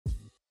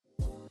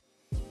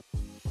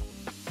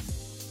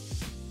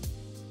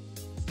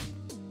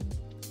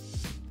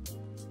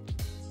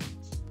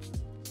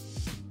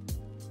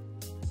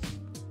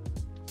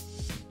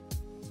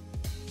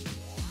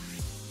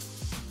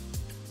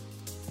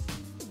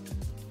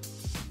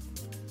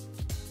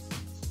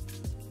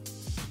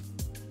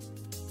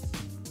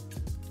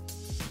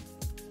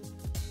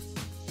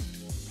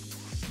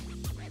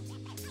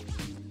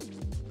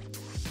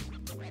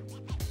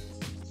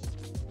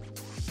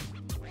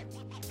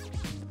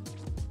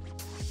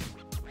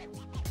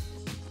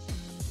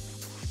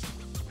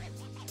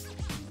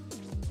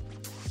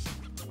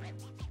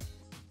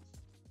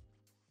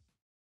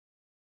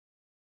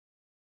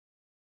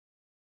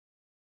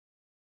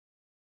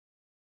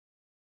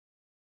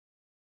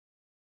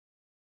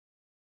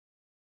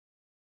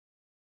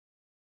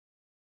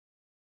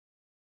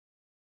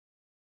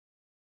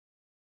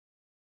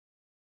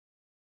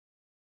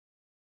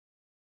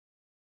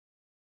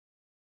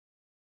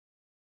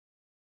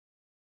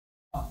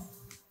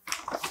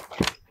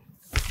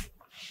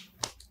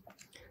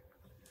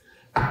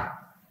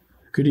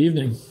Good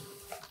evening.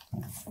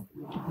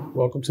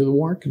 Welcome to the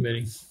Warrant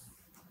Committee.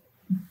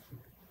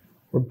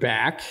 We're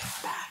back.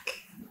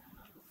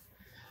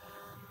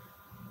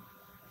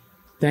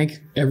 Thank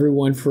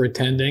everyone for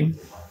attending.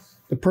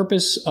 The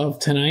purpose of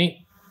tonight,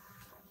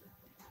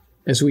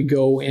 as we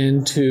go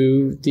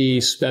into the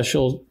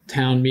special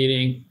town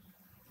meeting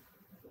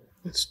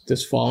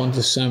this fall in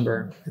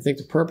December, I think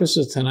the purpose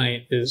of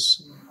tonight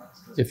is,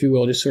 if you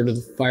will, just sort of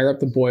fire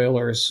up the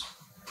boilers,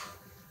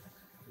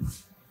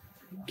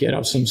 get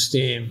up some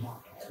steam.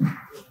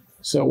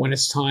 So when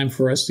it's time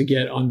for us to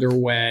get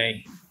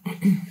underway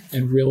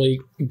and really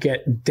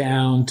get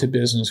down to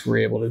business, we're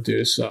able to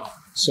do so.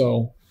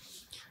 So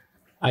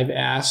I've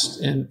asked,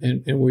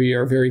 and we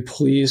are very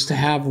pleased to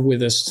have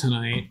with us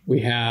tonight,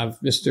 we have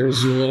Mr.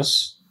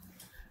 Zulus,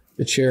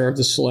 the chair of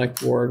the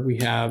select board. We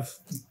have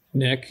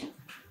Nick,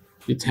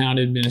 the town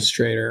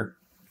administrator,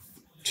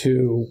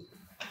 to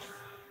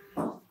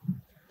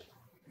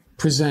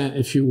present,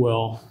 if you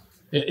will.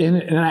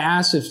 And I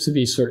asked it to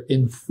be sort of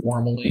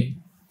informally,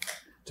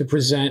 to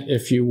present,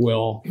 if you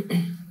will,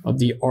 of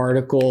the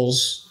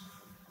articles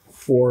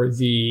for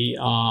the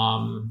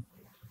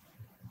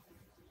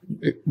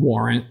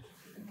warrant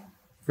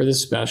for the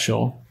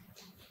special.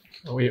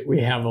 We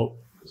have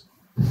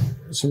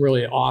some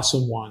really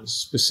awesome ones,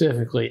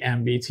 specifically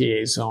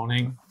MBTA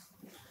zoning.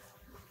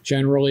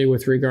 Generally,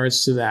 with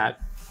regards to that,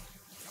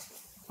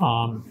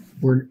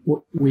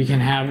 we can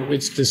have,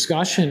 its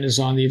discussion is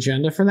on the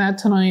agenda for that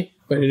tonight,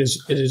 but it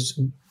is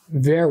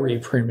very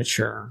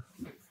premature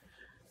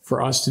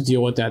for us to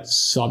deal with that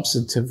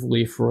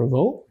substantively for a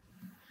vote.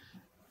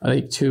 I'd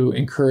like to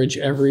encourage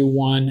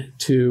everyone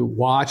to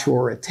watch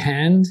or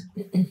attend.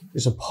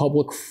 There's a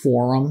public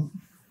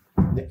forum,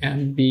 the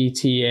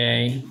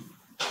MBTA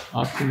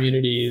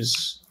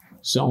communities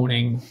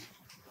zoning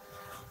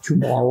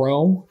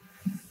tomorrow.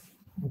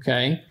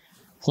 Okay.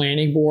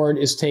 Planning board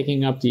is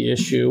taking up the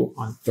issue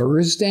on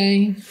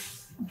Thursday.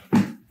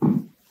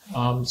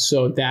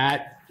 So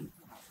that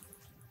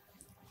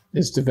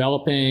is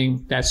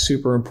developing. That's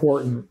super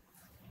important.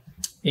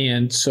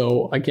 And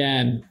so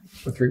again,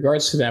 with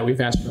regards to that, we've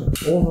asked for an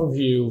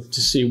overview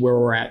to see where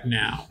we're at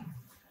now.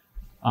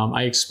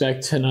 I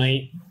expect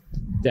tonight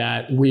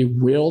that we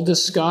will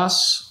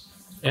discuss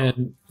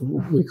and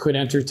we could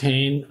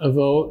entertain a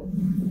vote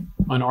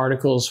on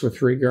articles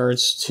with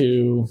regards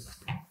to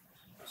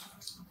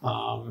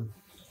the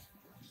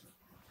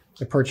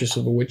purchase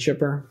of a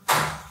woodchipper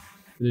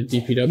for the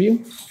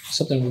DPW,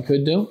 something we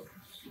could do.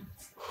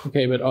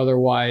 Okay, but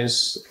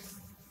otherwise,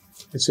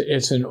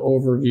 it's an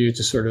overview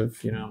to sort of,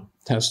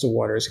 test the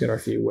waters, get our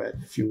feet wet,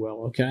 if you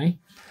will, okay?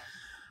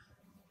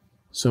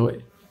 So,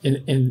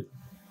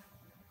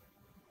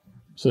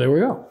 so there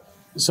we go.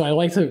 So I'd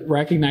like to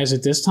recognize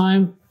at this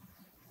time,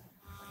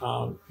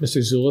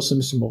 Mr. Zulus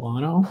and Mr.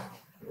 Milano.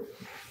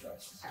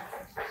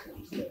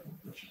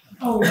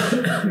 Oh,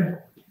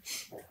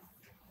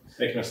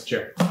 thank you, Mr.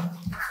 Chair.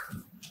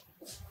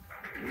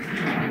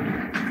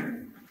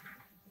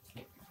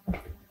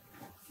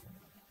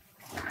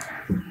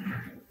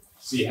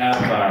 So you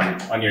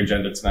have on your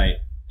agenda tonight,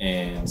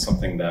 and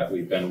something that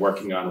we've been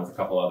working on with a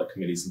couple other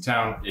committees in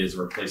town, is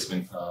a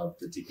replacement of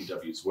the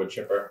DPW's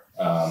woodchipper.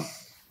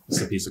 This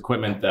is a piece of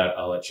equipment that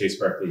I'll let Chase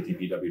Berkeley,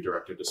 DPW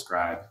director,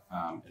 describe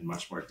in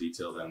much more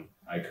detail than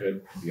I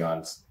could,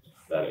 beyond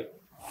that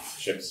it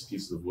chips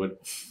pieces of wood.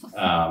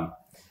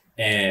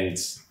 And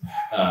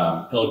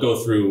he'll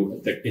go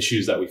through the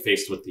issues that we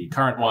faced with the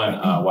current one,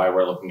 why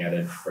we're looking at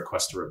it,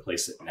 request to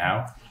replace it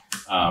now.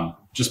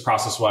 Just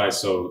process-wise,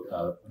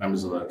 so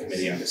members of the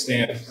committee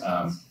understand,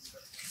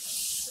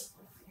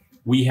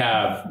 we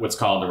have what's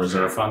called a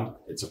reserve fund.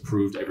 It's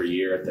approved every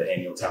year at the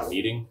annual town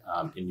meeting.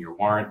 In your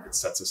warrant, it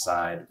sets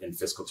aside in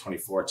fiscal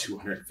 24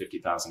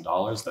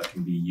 $250,000 that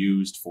can be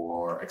used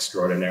for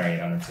extraordinary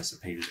and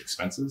unanticipated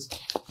expenses.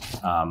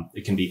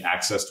 It can be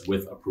accessed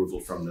with approval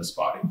from this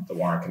body. The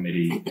warrant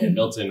committee in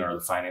Milton, or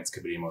the finance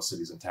committee in most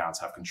cities and towns,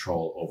 have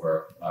control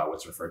over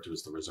what's referred to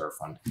as the reserve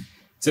fund.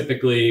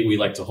 Typically, we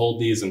like to hold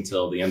these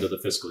until the end of the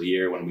fiscal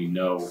year when we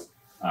know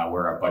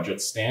where our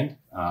budgets stand.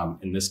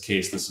 In this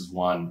case, this is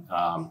one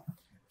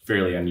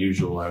fairly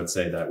unusual, I would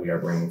say, that we are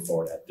bringing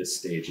forward at this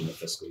stage in the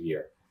fiscal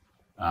year.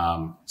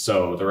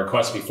 So the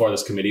request before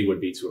this committee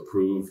would be to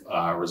approve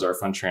a reserve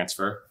fund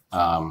transfer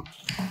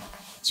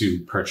to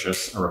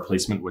purchase a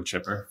replacement wood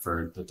chipper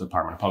for the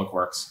Department of Public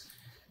Works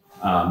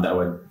that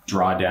would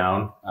draw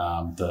down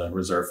the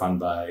reserve fund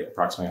by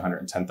approximately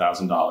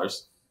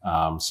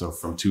 $110,000. So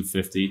from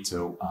 $250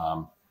 to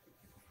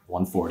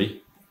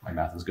 $140. My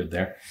math is good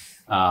there.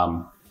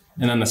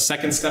 And then the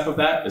second step of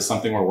that is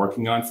something we're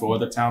working on for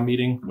the town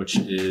meeting, which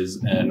is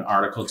an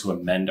article to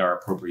amend our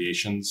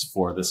appropriations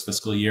for this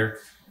fiscal year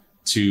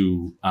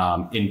to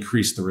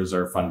increase the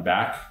reserve fund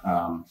back.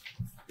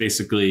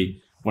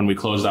 Basically, when we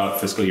closed out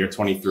fiscal year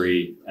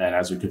 23, and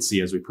as we could see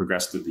as we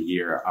progressed through the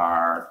year,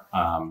 our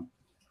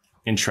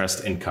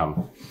interest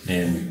income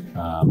in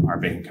our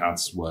bank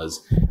accounts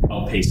was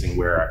outpacing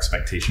where our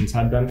expectations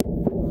had been.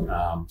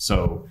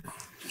 So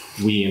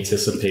we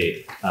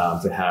anticipate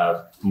to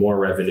have more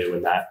revenue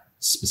in that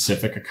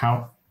specific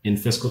account in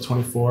fiscal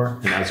 24.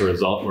 And as a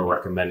result, we're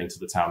recommending to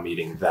the town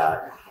meeting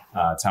that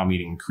town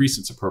meeting increase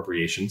its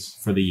appropriations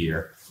for the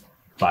year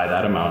by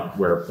that amount.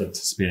 We're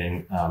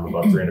anticipating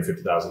about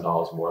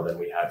 $350,000 more than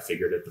we had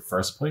figured at the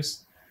first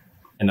place.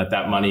 And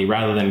that money,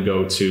 rather than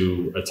go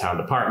to a town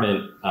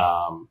department,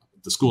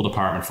 the school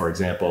department, for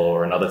example,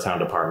 or another town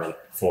department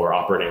for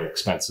operating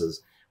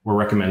expenses, we're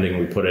recommending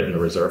we put it in the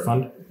reserve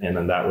fund. And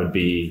then that would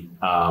be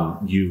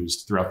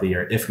used throughout the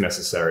year if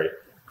necessary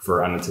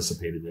for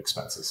unanticipated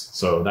expenses.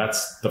 So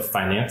that's the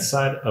finance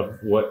side of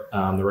what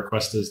the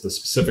request is. The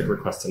specific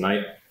request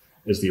tonight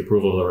is the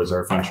approval of the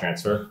reserve fund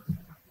transfer.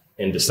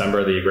 In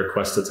December, the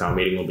request to town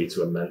meeting will be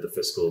to amend the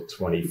fiscal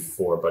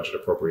 24 budget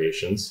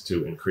appropriations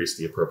to increase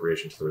the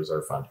appropriation to the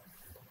reserve fund.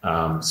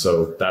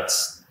 So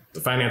that's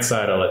the finance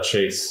side. I'll let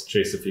Chase,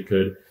 if you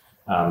could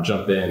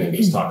jump in and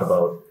just talk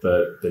about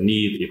the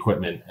need, the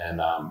equipment, and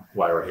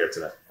why we're here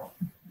today.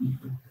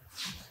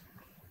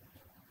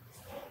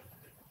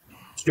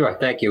 Sure.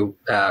 Thank you,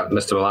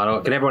 Mr.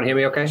 Milano. Can everyone hear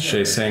me okay?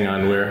 Chase, hang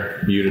on.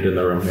 We're muted in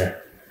the room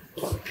here.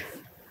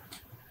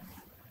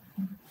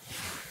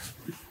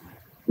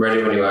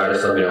 Ready when you are,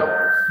 just let me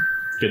know.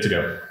 Good to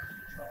go.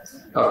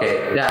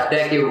 Okay.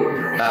 Thank you,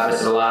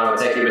 Mr. Milano.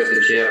 Thank you,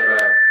 Mr. Chair,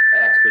 for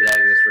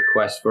expediting this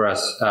request for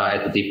us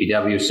at the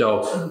DPW.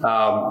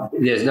 So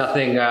there's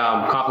nothing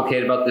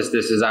complicated about this.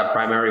 This is our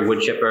primary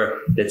wood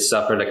chipper that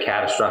suffered a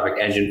catastrophic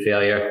engine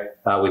failure.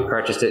 We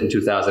purchased it in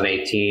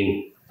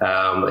 2018.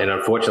 And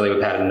unfortunately,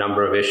 we've had a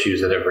number of issues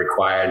that have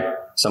required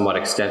somewhat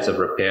extensive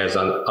repairs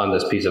on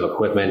this piece of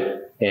equipment.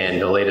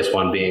 And the latest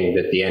one being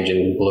that the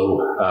engine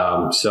blew.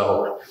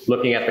 So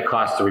looking at the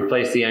cost to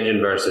replace the engine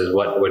versus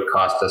what it would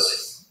cost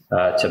us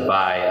to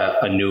buy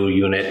a new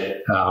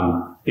unit,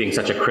 being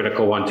such a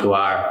critical one to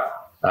our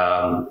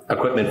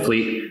equipment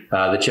fleet.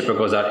 The chipper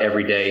goes out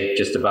every day,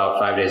 just about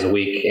 5 days a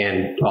week,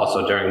 and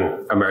also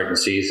during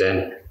emergencies,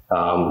 and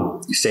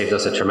saves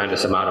us a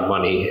tremendous amount of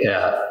money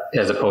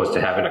as opposed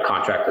to having to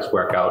contract this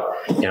work out,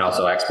 and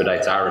also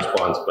expedites our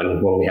response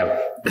when we have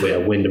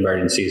wind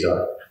emergencies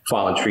or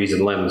fallen trees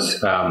and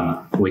limbs.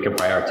 We can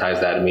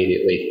prioritize that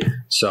immediately.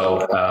 So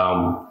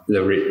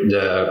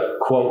the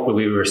quote that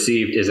we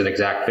received is an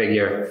exact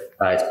figure.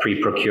 It's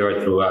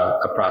pre-procured through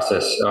a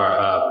process or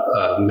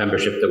a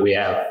membership that we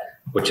have,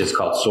 which is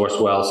called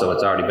Sourcewell. So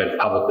it's already been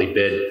publicly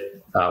bid.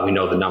 We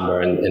know the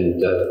number,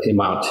 and the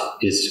amount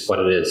is what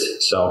it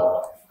is.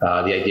 So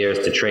the idea is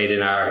to trade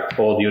in our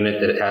old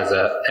unit that has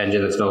an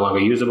engine that's no longer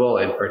usable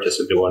and purchase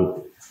a new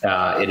one.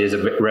 It is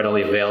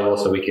readily available,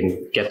 so we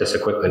can get this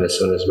equipment as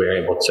soon as we're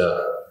able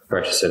to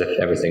purchase it if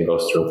everything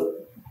goes through.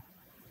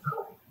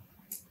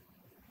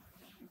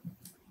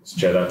 So,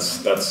 Chair,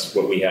 that's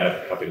what we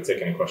had. Happy to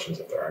take any questions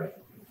if there are any.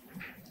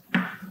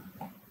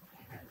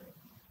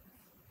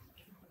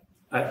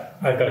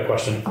 I've got a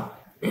question.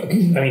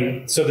 I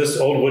mean, so this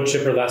old wood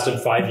chipper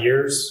lasted 5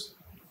 years.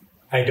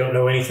 I don't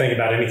know anything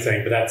about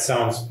anything, but that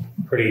sounds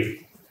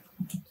pretty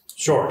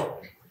short.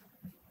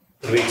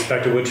 Do we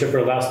expect a wood chipper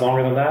to last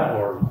longer than that,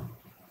 or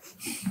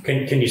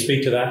can you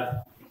speak to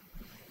that?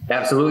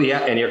 Absolutely,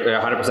 yeah, and you're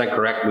 100%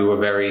 correct. We were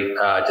very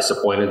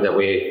disappointed that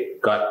we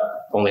got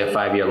only a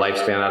 5-year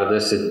lifespan out of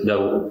this.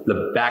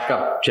 The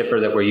backup chipper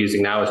that we're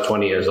using now is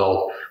 20 years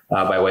old,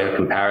 by way of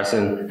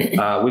comparison.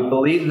 We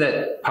believe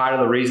that part of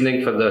the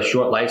reasoning for the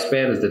short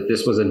lifespan is that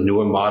this was a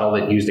newer model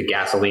that used a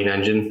gasoline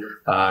engine.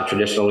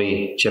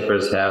 Traditionally,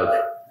 chippers have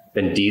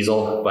been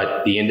diesel,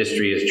 but the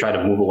industry has tried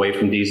to move away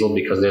from diesel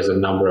because there's a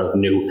number of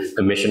new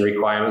emission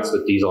requirements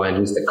with diesel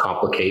engines that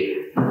complicate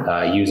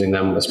using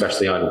them,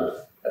 especially on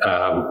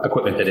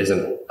equipment that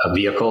isn't a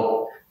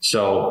vehicle.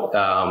 So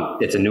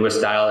it's a newer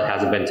style. It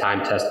hasn't been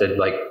time tested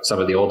like some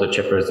of the older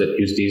chippers that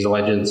use diesel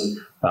engines.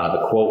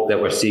 The quote that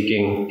we're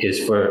seeking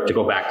is to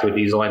go back to a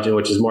diesel engine,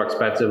 which is more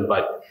expensive,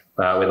 but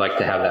we'd like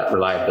to have that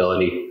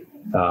reliability.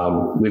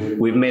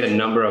 We've made a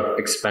number of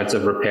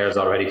expensive repairs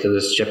already to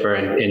this chipper,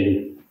 and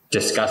in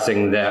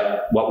discussing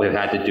what we've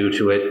had to do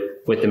to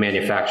it with the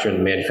manufacturer and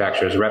the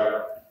manufacturer's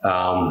rep,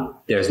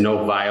 there's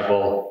no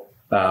viable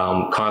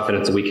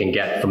confidence that we can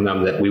get from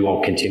them that we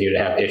won't continue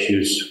to have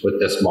issues with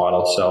this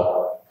model. So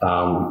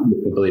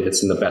we believe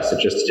it's in the best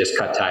interest to just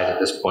cut ties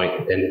at this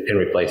point and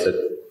replace it.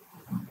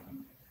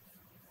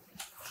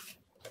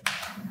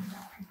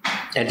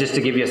 And just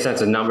to give you a sense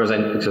of numbers,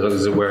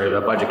 so we're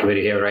a budget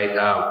committee here, right?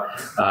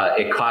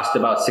 It cost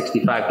about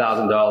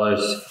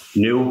 $65,000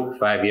 new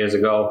 5 years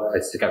ago.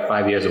 It's got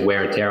 5 years of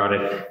wear and tear on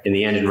it, and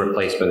the engine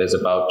replacement is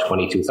about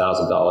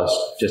 $22,000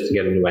 just to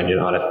get a new engine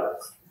on it.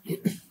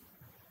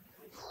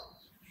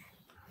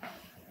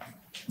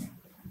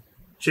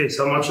 Chase,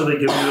 how much are they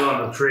giving you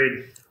on the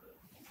trade?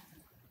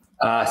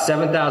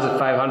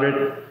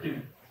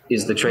 $7,500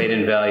 is the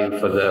trade-in value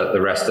for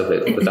the rest of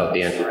it without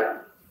the engine.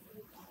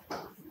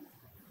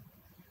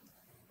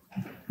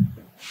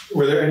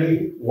 Were there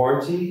any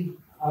warranty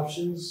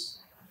options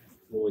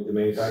with the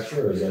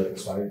manufacturer, or is that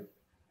expired?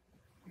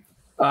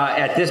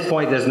 At this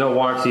point, there's no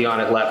warranty on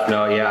it left.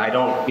 No, yeah, I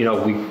don't,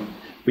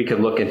 we could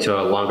look into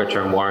a longer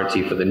term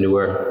warranty for the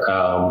newer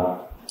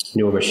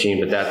newer machine,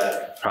 but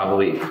that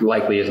probably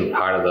likely isn't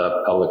part of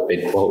the public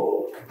bid quote.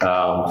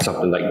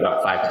 Something like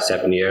about 5 to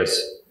 7 years.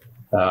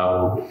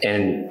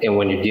 And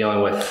when you're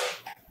dealing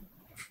with,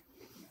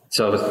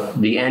 so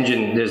the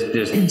engine,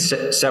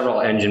 there's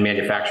several engine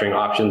manufacturing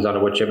options on a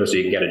woodchipper. So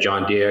you can get a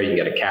John Deere, you can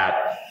get a Cat,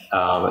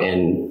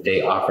 and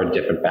they offer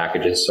different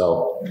packages.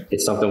 So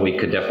it's something we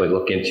could definitely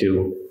look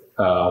into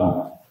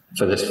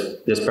for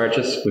this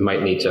purchase. We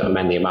might need to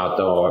amend the amount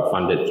though, or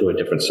fund it through a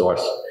different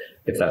source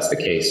if that's the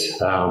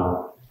case.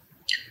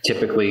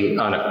 Typically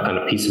on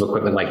a piece of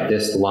equipment like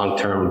this, the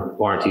long-term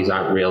warranties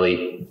aren't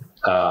really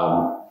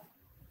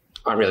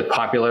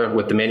popular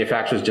with the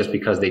manufacturers just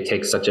because they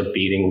take such a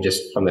beating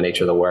just from the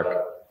nature of the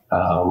work.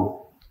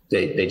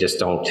 They just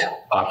don't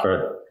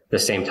offer the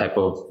same type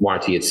of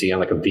warranty you'd see on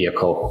like a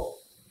vehicle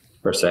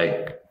per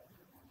se.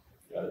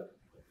 Got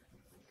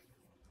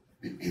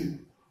it.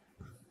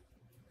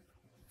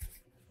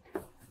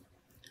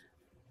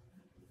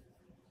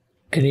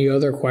 Any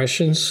other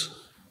questions?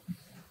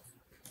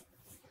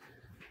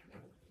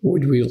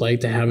 Would we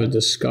like to have a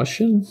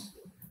discussion?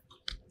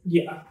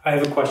 Yeah, I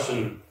have a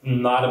question,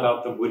 not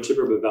about the wood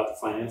chipper, but about the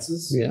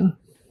finances. Yeah.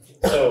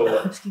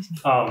 So,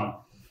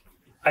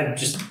 I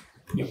just,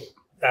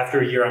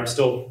 after a year, I have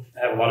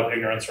a lot of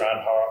ignorance around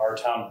how our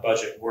town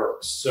budget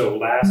works. So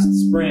last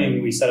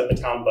spring, we set up a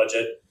town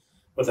budget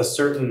with a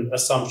certain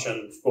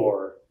assumption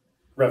for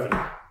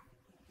revenue.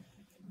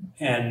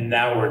 And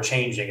now we're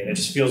changing it. It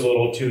just feels a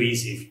little too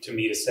easy to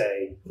me to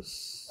say,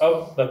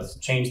 oh, let's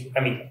change.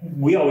 I mean,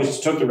 we always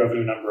took the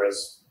revenue number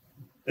as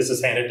this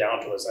is handed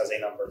down to us as a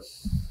number.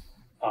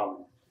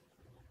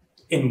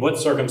 In what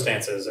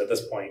circumstances at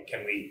this point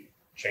can we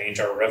change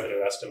our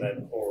revenue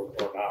estimate or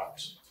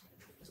not?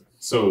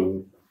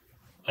 So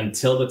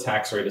until the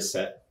tax rate is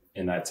set,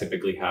 and that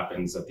typically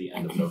happens at the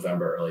end of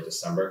November, early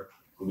December,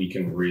 we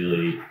can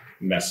really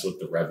mess with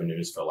the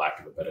revenues, for lack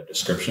of a better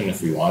description.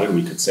 If we wanted,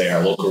 we could say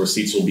our local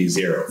receipts will be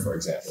 0, for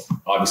example.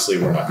 Obviously,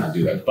 we're not going to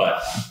do that,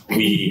 but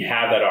we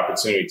have that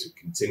opportunity to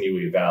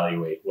continually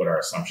evaluate what our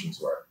assumptions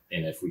were.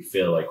 And if we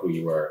feel like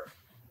we were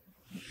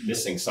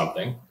missing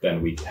something,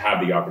 then we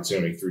have the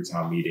opportunity through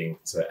town meeting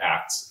to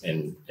act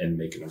and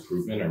make an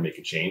improvement or make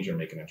a change or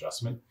make an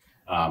adjustment.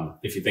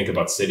 If you think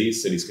about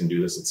cities can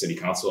do this at city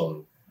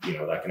council, and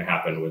that can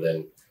happen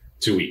within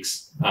 2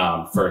 weeks.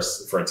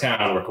 First, for a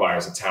town,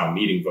 requires a town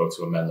meeting vote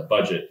to amend the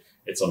budget.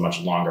 It's a much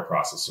longer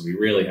process. So we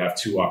really have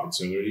 2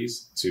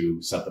 opportunities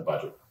to set the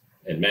budget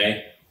in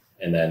May.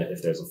 And then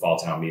if there's a fall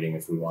town meeting,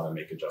 if we want to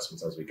make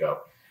adjustments as we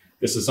go.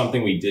 This is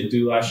something we did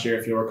do last year,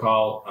 if you'll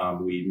recall.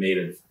 We made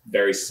a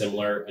very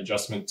similar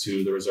adjustment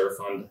to the reserve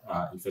fund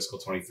in fiscal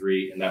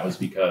 23. And that was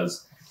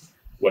because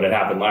what had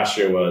happened last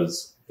year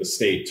was the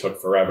state took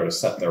forever to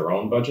set their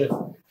own budget.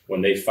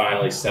 When they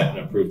finally set and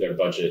approved their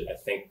budget, I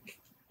think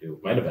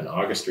it might have been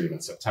August or even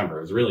September.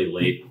 It was really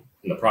late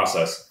in the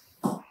process.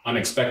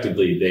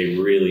 Unexpectedly, they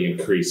really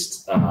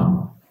increased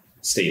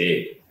state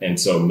aid. And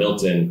so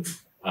Milton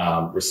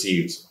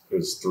received, it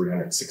was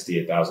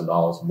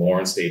 $368,000 more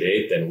in state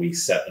aid than we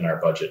set in our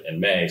budget in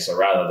May. So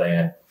rather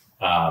than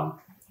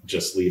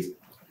just leave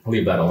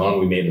that alone,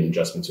 we made an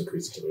adjustment to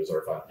increase it to the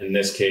reserve fund. In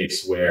this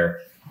case,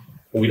 where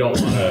we don't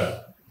want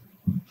to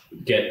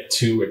get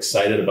too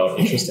excited about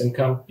interest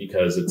income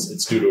because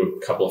it's due to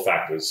a couple of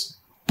factors.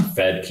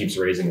 Fed keeps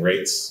raising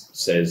rates,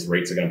 says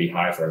rates are going to be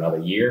high for another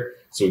year.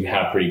 So we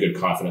have pretty good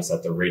confidence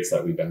that the rates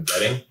that we've been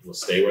getting will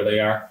stay where they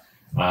are.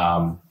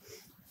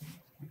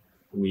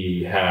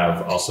 We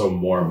have also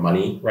more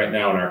money right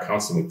now in our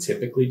accounts than we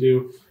typically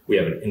do. We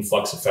have an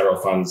influx of federal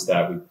funds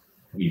that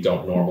we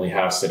don't normally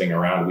have sitting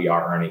around. We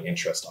are earning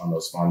interest on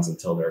those funds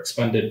until they're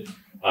expended.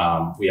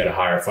 We had a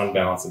higher fund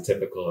balance than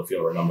typical, if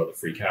you'll remember the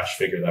free cash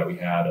figure that we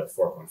had of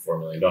 $4.4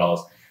 million.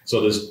 So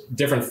there's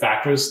different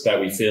factors that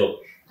we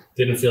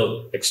didn't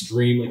feel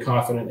extremely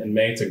confident in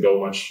May to go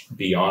much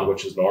beyond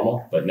which is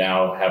normal. But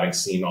now, having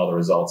seen all the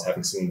results,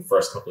 having seen the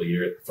first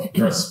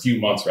few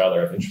months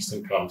of interest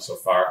income so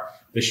far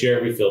this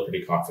year, we feel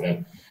pretty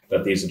confident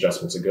that these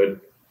adjustments are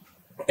good.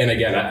 And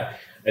again,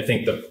 I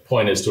think the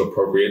point is to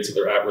appropriate to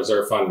the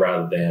reserve fund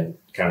rather than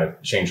kind of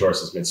change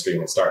horses midstream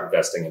and start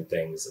investing in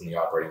things in the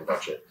operating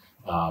budget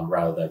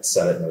rather than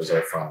set it in the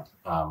reserve fund,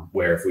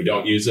 where if we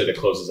don't use it, it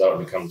closes out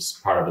and becomes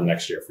part of the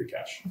next year free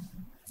cash.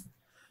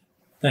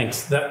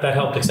 Thanks. That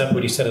helped, except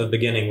what you said at the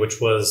beginning,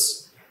 which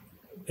was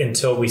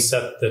until we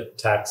set the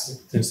tax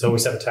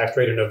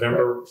rate in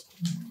November.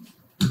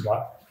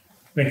 What?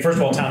 I mean, first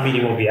of all, town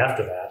meeting will be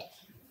after that.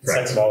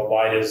 Correct. Second of all,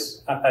 why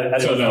does I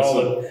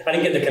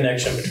didn't get the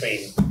connection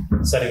between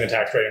setting the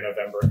tax rate in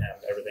November and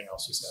everything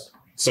else you said.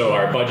 So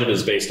our budget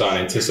is based on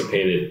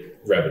anticipated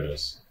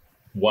revenues.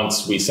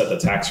 Once we set the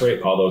tax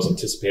rate, all those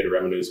anticipated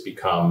revenues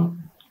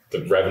become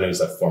the revenues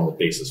that form the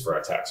basis for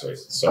our tax rate.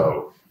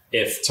 So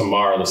if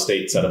tomorrow the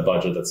state set a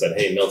budget that said,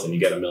 hey, Milton, you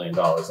get $1 million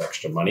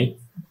extra money,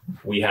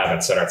 we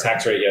haven't set our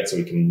tax rate yet, so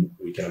we can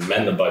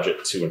amend the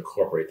budget to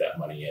incorporate that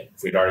money in.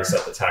 If we'd already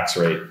set the tax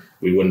rate,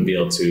 we wouldn't be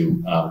able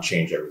to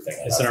change everything.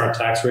 Isn't our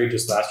tax rate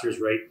just last year's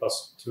rate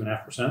plus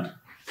 2.5%?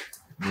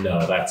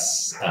 No,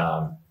 that's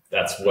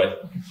that's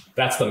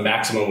the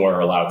maximum we're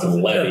allowed to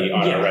levy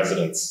on our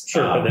residents.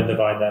 Sure, but then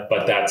divide that.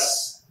 But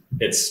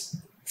it's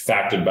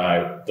factored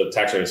by, the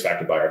tax rate is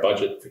factored by our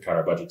budget. If we cut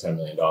our budget $10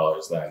 million,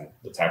 then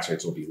the tax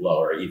rates will be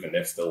lower, even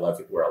if the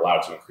levy, we're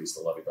allowed to increase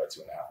the levy by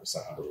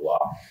 2.5% under the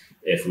law.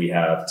 If we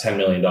have $10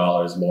 million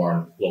more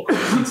in local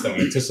receipts than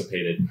we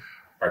anticipated,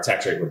 our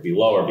tax rate would be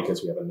lower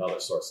because we have another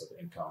source of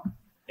income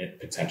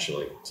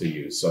potentially to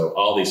use. So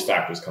all these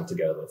factors come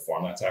together to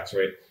form that tax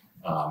rate.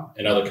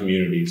 In other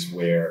communities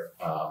where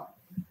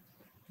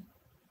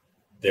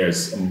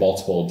there's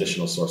multiple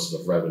additional sources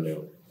of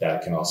revenue,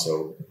 that can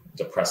also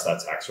depress that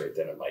tax rate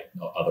than it might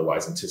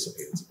otherwise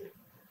anticipate it to be.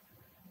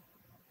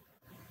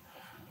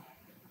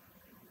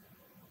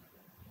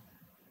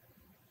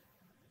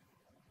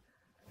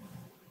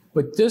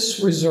 But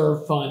this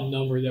reserve fund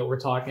number that we're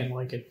talking,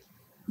 like at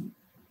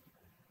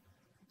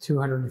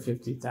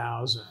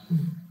 250,000,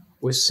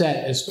 was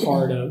set as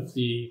part of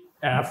the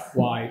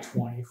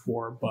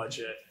FY24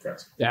 budget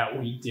that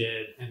we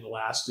did in the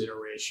last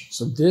iteration.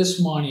 So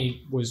this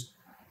money was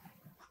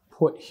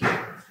put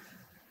here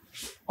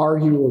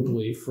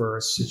arguably for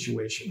a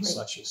situation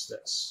such as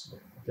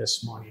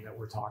this money that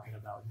we're talking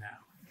about now.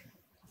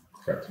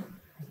 Correct.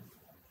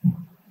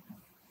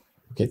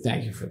 Okay,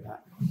 thank you for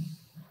that.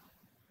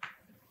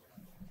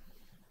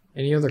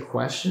 Any other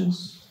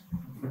questions?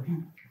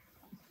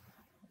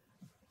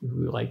 Would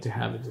we like to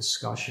have a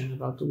discussion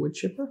about the wood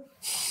chipper?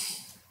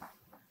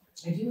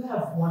 I do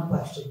have one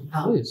question.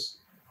 Please.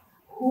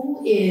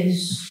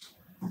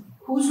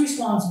 Who's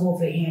responsible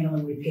for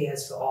handling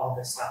repairs for all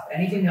this stuff?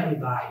 Anything that we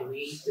buy,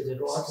 does it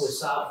go out to a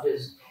sub?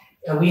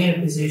 Are we in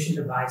a position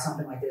to buy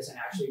something like this and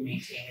actually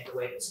maintain it the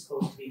way it's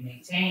supposed to be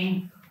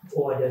maintained?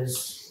 Or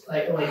does,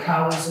 how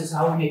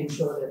are we making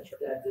sure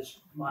that this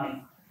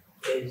money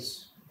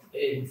is,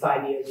 in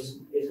 5 years,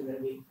 isn't going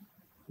to be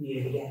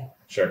needed again?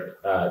 Sure.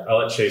 I'll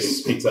let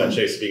Chase speak to that.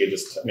 Chase, if you could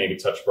just maybe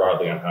touch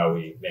broadly on how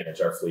we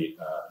manage our fleet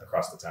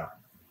across the town.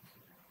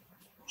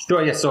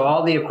 Sure, yes. So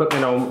all the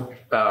equipment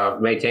are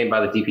maintained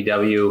by the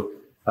DPW,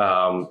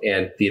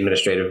 and the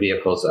administrative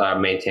vehicles are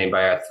maintained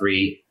by our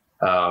 3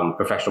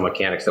 professional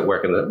mechanics that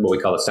work in what we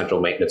call the central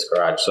maintenance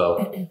garage.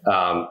 So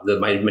the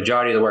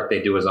majority of the work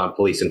they do is on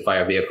police and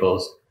fire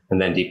vehicles,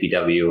 and then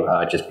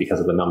DPW, just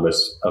because of the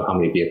numbers of how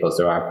many vehicles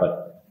there are.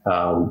 But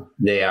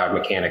they are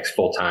mechanics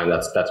full time.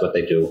 That's what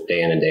they do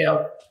day in and day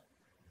out.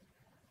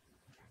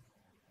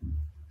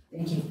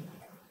 Thank you.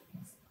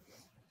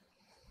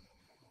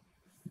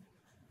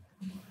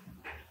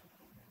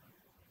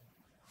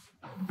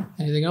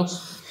 Anything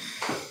else?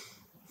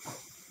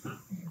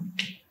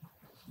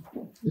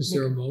 Is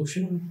there a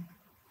motion?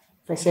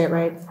 If I say it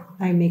right,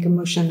 I make a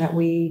motion that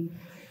we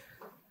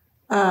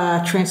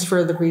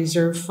transfer the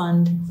reserve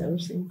fund, that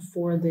was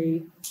for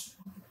the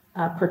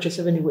purchase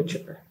of a new wood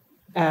chipper.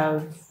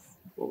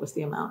 What was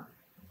the amount?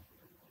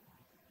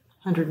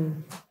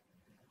 100.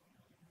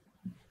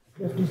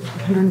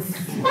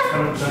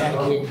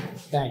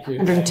 Thank you.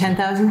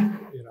 110,000?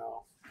 You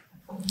know,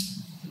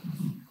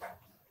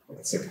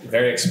 It's a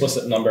very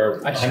explicit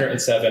number,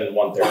 107,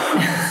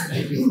 130.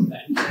 thank you.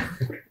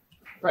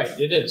 Right,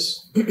 it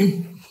is.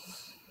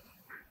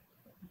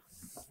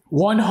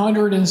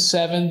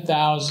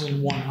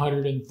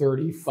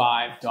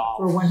 $107,135.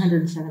 For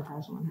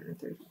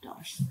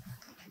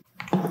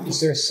 $107,130. Is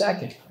there a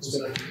second?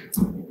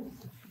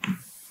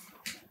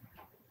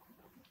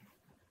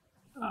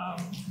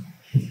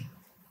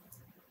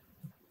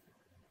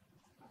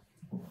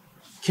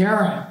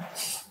 Karen,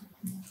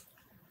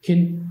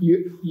 can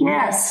you?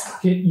 Yes.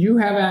 Can you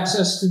have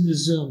access to the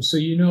Zoom, so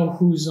you know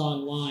who's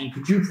online?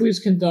 Could you please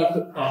conduct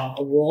a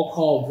roll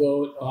call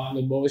vote on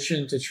the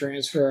motion to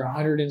transfer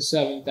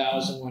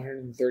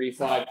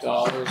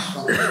 $107,135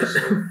 from the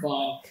reserve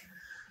fund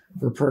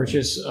for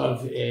purchase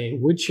of a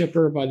wood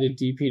chipper by the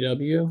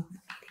DPW?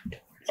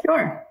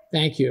 Sure.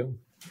 Thank you.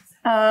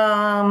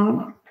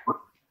 So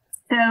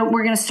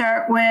we're going to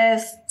start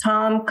with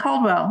Tom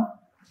Caldwell.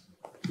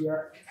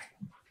 Here.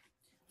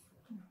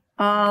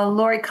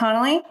 Lori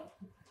Connolly,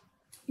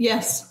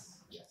 Yes.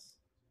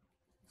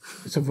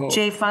 It's a vote.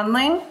 Jay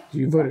Fundling,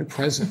 You voted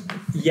present.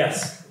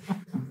 Yes.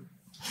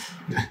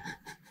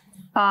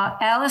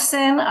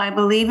 Allison, I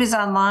believe, is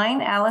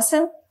online.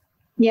 Allison?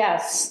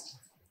 Yes.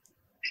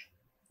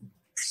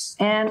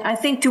 And I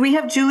think, do we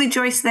have Julie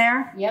Joyce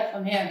there? Yep,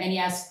 I'm here. And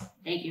yes,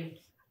 thank you.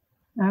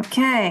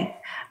 Okay.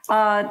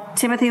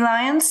 Timothy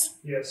Lyons?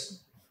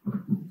 Yes.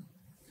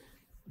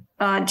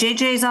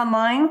 JJ's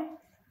online.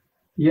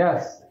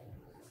 Yes.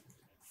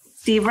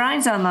 Steve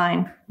Ryan's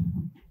online.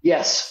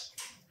 Yes.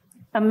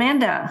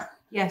 Amanda.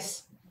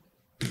 Yes.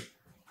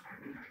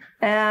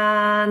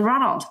 And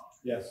Ronald.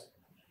 Yes.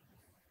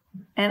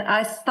 And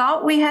I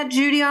thought we had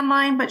Judy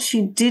online, but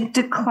she did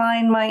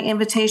decline my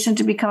invitation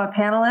to become a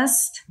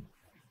panelist.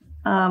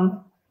 Let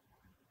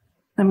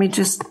me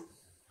just,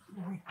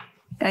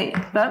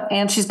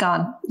 and she's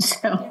gone.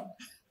 So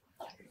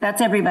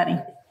that's everybody.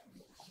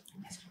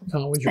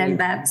 Tom, would you And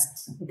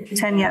that's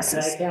 10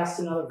 yeses. Can I cast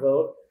another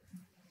vote?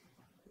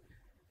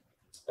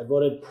 I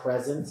voted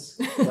present.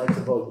 I'd like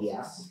to vote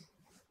yes.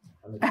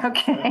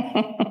 Okay.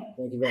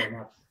 Thank you very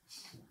much.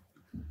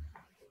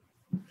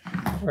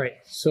 All right,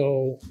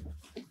 so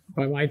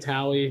by my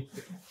tally,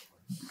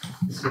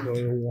 this will go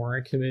to the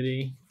warrant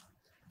committee.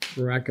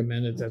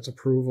 Recommended that's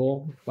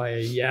approval by a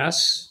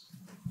yes.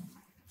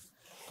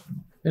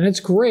 And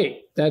it's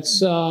great.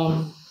 That's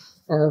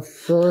our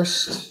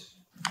first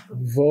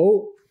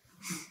vote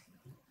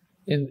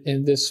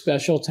in this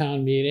special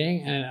town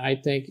meeting. And I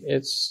think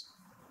it's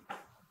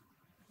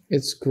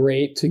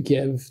great to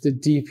give the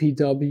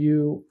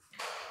DPW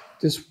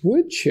this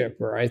wood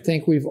chipper. I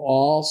think we've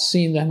all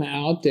seen them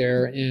out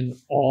there in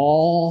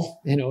all,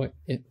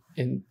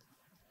 in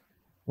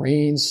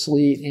rain,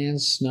 sleet,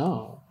 and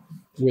snow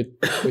with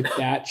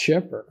that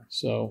chipper.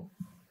 So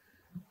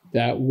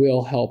that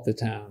will help the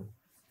town.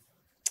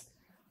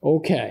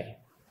 Okay,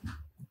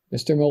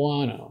 Mr.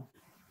 Milano,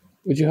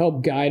 would you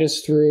help guide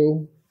us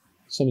through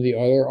some of the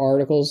other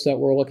articles that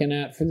we're looking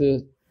at for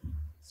the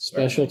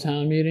special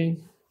town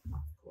meeting? Of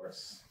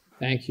course.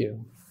 Thank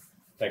you.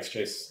 Thanks,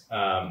 Chase.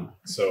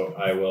 So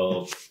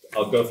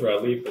I'll go through,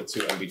 I'll leave the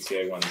two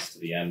MBTA ones to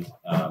the end.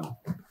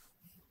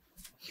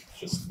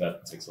 Just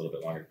that takes a little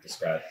bit longer to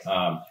describe.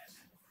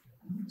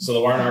 So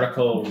the warrant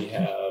article we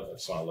have, I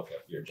just want to look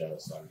at your agenda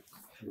so I'm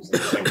using the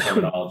same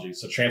terminology.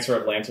 So transfer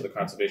of land to the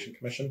Conservation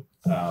Commission.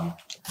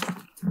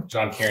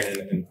 John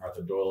Kiernan and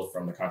Arthur Doyle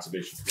from the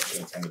Conservation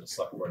Commission attended a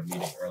select board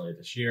meeting earlier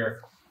this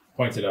year,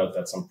 pointed out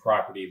that some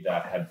property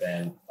that had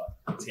been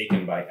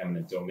taken by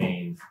eminent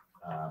domain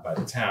by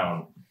the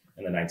town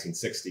in the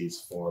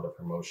 1960s for the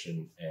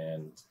promotion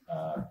and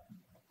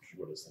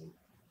what is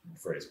the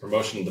phrase?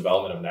 Promotion and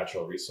development of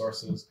natural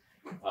resources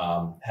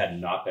had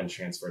not been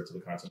transferred to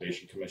the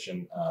Conservation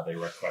Commission. They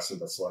requested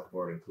the select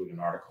board include an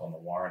article in the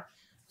warrant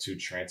to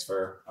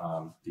transfer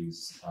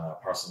these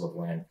parcels of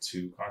land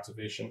to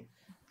conservation.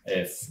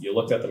 If you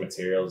looked at the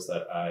materials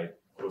that I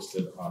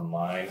posted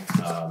online,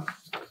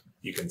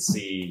 you can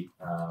see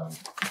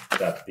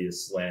that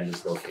this land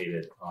is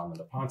located on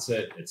the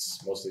Neponset. It's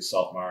mostly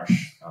salt marsh.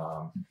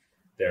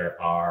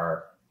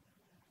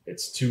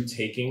 It's two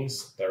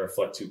takings that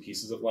reflect two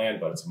pieces of land,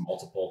 but it's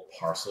multiple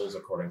parcels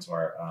according to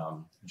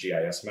our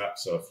GIS map.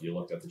 So if you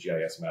looked at the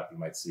GIS map, you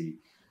might see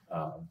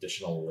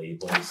additional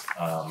labels,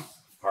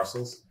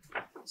 parcels.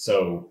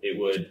 So it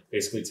would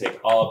basically take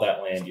all of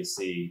that land you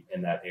see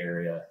in that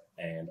area,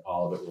 and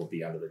all of it will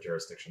be under the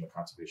jurisdiction of the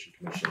Conservation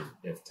Commission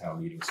if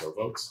town meeting so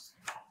votes.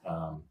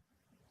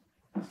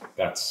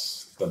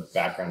 That's the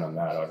background on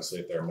that. Obviously,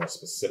 if there are more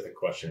specific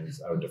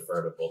questions, I would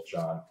defer to both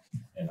John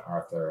and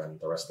Arthur and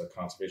the rest of the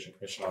Conservation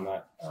Commission on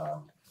that.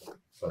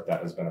 But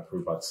that has been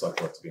approved by the select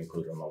board to be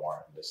included on the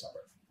warrant in December.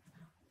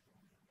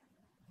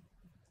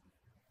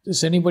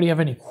 Does anybody have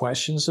any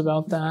questions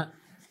about that?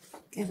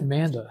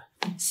 Amanda.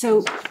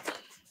 So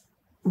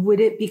would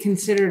it be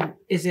considered,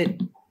 is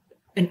it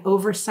an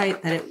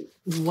oversight that it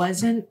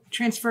wasn't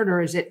transferred,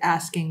 or is it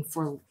asking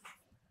for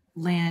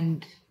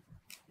land?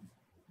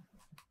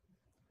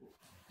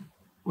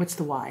 What's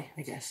the why,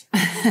 I guess?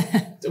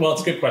 Well,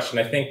 it's a good question.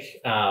 I think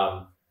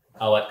I'll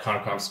let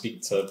Concom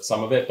speak to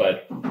some of it,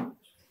 but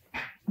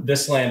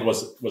this land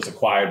was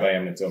acquired by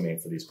eminent domain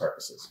for these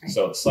purposes. Right.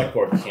 So the select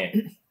board can't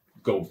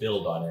go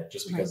build on it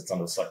just because it's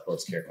under the select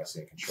board's care,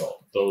 custody, and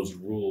control. Those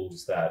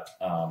rules that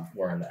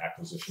were in the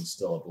acquisition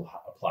still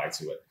apply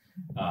to it.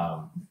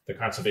 The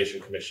Conservation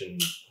Commission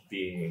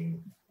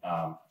being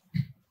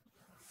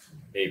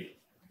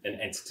an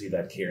entity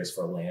that cares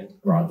for land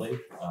broadly,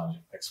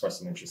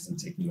 expressed an interest in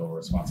taking over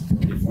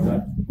responsibility for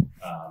that.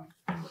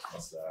 And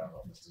plus, I don't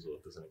know if Mr.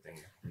 Zulip does anything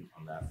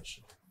on that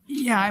issue.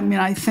 Yeah, I mean,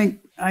 I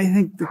think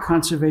the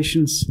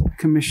Conservation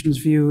Commission's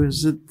view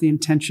is that the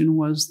intention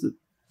was that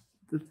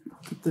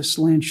this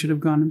land should have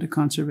gone into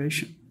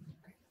conservation.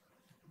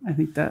 I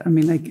think that, I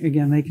mean,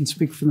 they can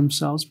speak for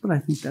themselves, but I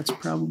think that's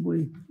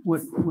probably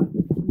what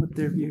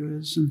their view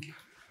is. And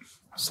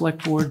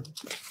select board,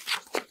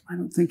 I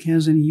don't think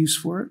has any use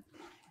for it.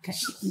 Okay.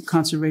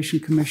 Conservation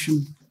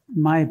Commission,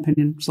 in my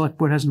opinion, select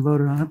board hasn't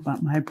voted on it,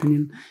 but my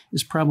opinion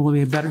is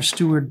probably a better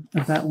steward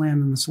of that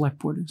land than the select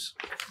board is.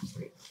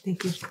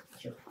 Thank you.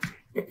 Sure.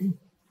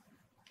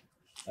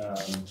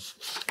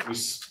 We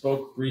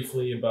spoke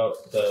briefly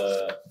about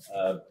the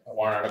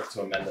warrant article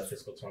to amend the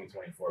fiscal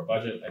 2024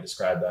 budget. I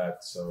described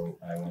that, so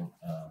I won't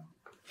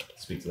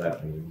speak to that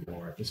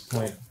anymore at this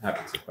point.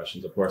 Happy to take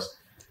questions, of course.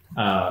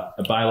 A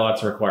bylaw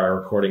to require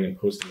recording and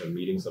posting of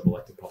meetings of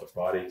elected public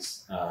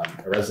bodies. A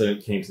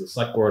resident came to the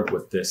select board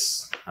with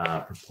this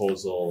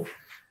proposal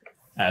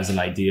as an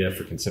idea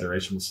for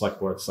consideration. The select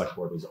board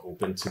was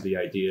open to the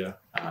idea.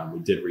 We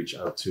did reach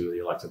out to the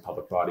elected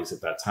public bodies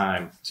at that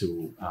time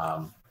to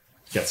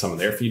get some of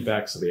their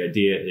feedback. So the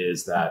idea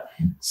is that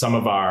some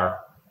of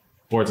our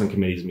boards and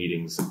committees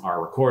meetings are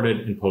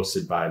recorded and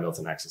posted by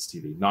Milton Access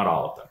TV, not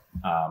all of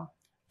them.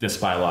 This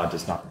bylaw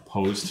does not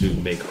propose to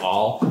make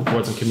all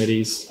boards and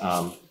committees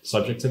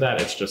subject to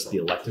that. It's just the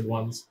elected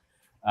ones.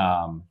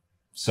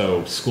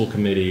 So school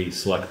committee,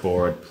 select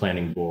board,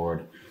 planning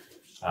board,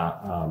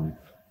 I'm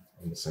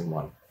missing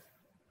one,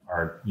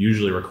 are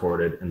usually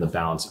recorded and the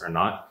balance are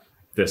not.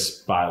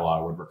 this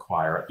bylaw would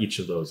require each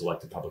of those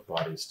elected public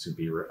bodies to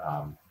be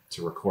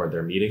to record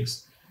their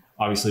meetings.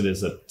 Obviously,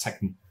 there's a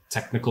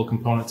technical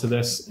component to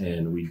this,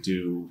 and we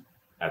do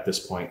at this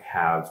point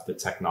have the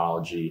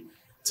technology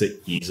to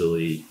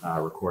easily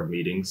record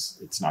meetings.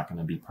 It's not going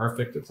to be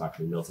perfect. It's not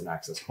going to be Milton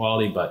Access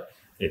quality, but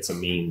it's a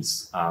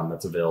means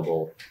that's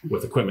available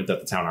with equipment that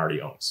the town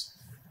already owns.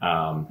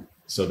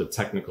 So the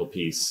technical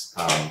piece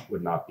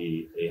would not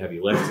be a heavy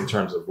lift in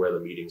terms of where the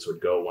meetings would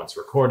go once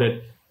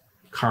recorded.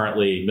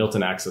 Currently,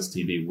 Milton Access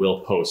TV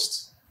will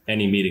post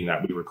any meeting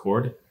that we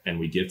record and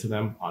we give to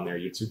them on their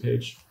YouTube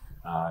page.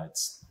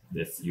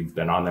 If you've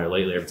been on there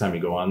lately, every time you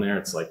go on there,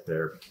 it's like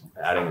they're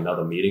adding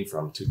another meeting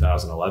from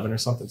 2011 or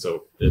something.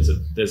 So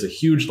there's a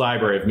huge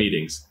library of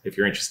meetings if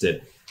you're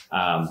interested,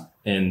 and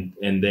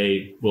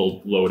they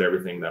will load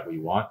everything that we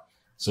want.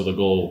 So the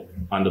goal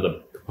under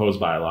the proposed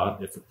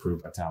bylaw, if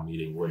approved by town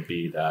meeting, would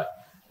be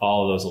that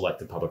all of those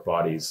elected public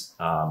bodies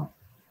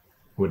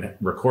would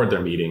record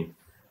their meeting,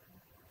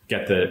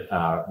 get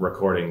the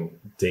recording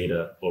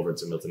data over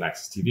to Milton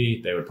Access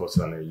TV. They would post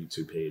it on their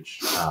YouTube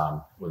page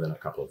within a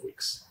couple of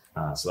weeks.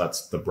 So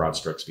that's the broad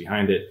strokes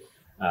behind it.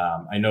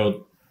 I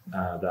know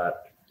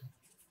that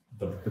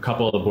a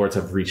couple of the boards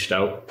have reached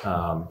out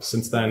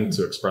since then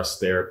to express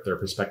their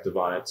perspective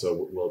on it.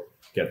 So we'll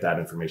get that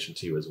information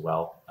to you as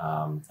well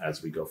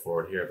as we go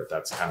forward here. But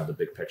that's kind of the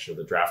big picture.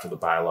 The draft of the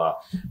bylaw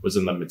was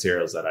in the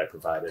materials that I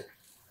provided.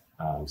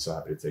 So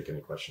happy to take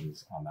any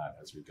questions on that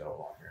as we go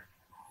along here.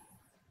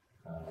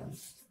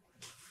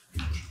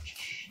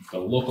 The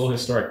local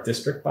historic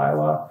district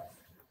bylaw.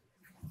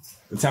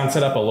 The town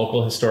set up a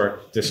local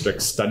historic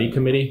district study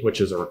committee, which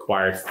is a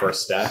required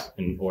first step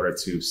in order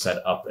to set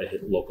up a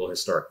local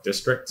historic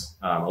district.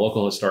 A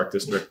local historic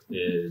district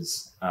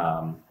is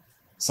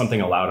something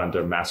allowed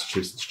under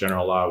Massachusetts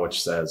general law,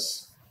 which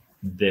says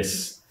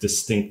this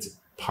distinct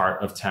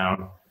part of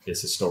town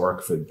is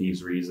historic for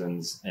these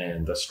reasons,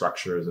 and the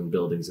structures and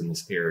buildings in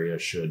this area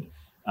should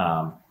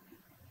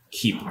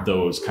keep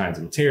those kinds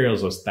of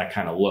materials, that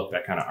kind of look,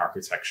 that kind of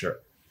architecture,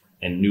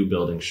 and new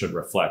buildings should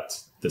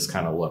reflect this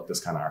kind of look, this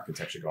kind of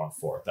architecture going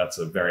forward. That's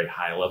a very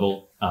high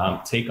level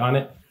take on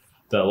it.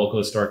 The local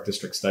historic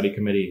district study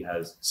committee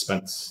has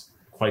spent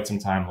quite some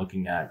time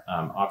looking at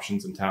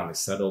options in town. They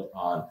settled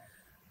on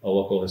a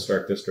local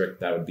historic district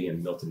that would be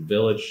in Milton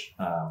Village.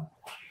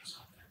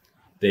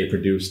 They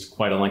produced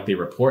quite a lengthy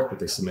report that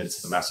they submitted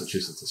to the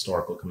Massachusetts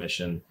Historical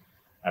Commission.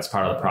 As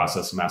part of the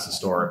process, Mass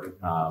Historic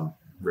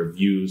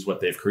reviews what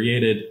they've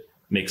created,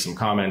 makes some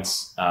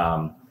comments,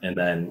 and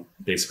then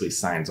basically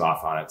signs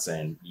off on it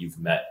saying you've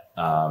met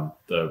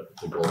the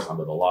goals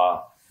under the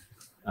law.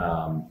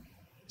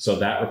 So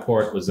that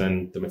report was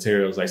in the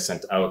materials I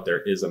sent out.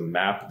 There is a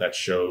map that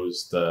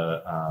shows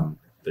the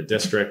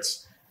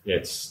districts.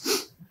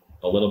 It's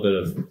a little bit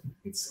of,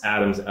 it's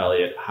Adams,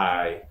 Elliott,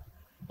 High,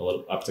 a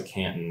little up to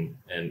Canton,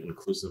 and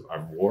inclusive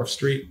of Wharf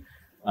Street.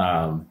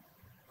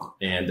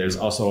 And there's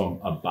also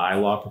a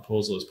bylaw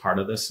proposal as part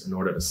of this. In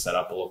order to set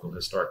up a local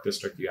historic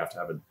district, you have to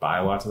have a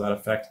bylaw to that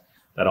effect.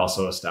 That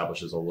also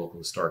establishes a local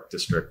historic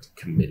district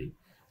committee.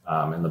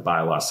 And the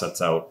bylaw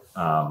sets out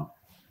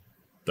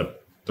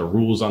the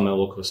rules on the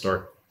local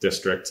historic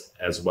district,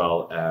 as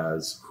well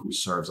as who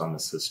serves on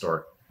this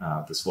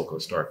local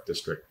historic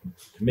district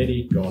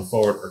committee going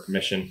forward, or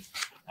commission,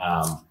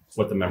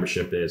 what the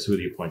membership is, who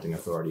the appointing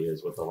authority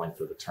is, what the length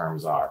of the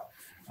terms are.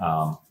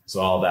 So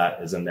all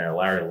that is in there.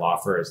 Larry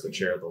Lawfer is the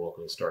chair of the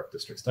local historic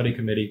district study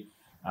committee.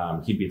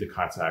 He'd be the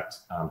contact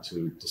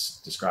to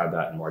describe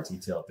that in more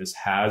detail. This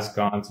has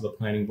gone to the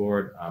planning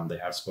board. They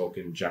have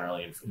spoken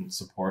generally in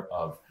support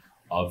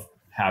of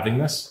having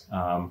this,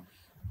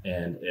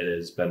 and it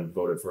has been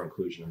voted for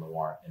inclusion in the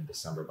warrant in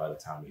December by the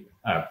town meeting.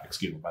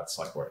 By the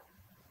select board.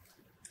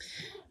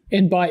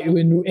 And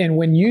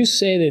when you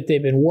say that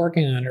they've been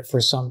working on it for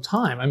some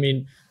time, I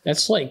mean,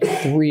 that's like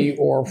 3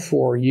 or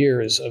 4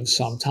 years of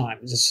some time.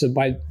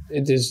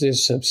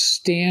 There's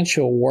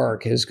substantial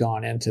work has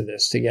gone into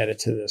this to get it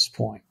to this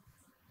point.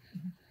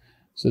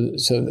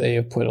 So they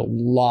have put a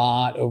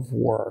lot of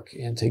work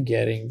into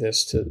getting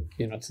this to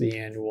the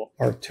annual,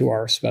 or to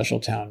our special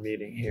town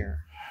meeting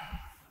here.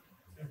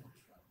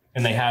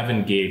 And they have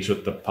engaged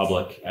with the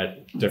public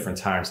at different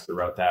times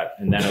throughout that.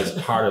 And then as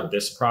part of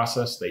this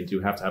process, they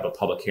do have to have a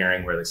public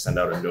hearing where they send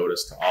out a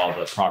notice to all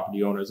the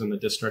property owners in the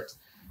district.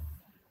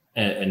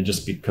 And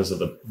just because of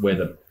the way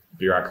the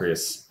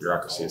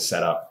bureaucracy is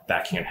set up,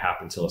 that can't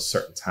happen until a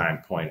certain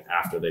time point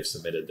after they've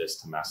submitted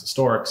this to Mass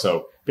Historic.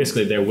 So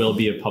basically there will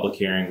be a public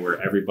hearing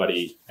where every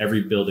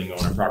building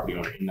owner, property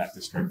owner in that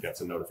district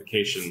gets a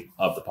notification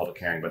of the public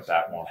hearing, but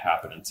that won't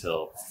happen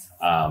until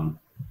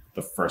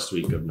the first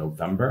week of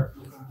November.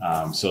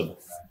 So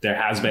there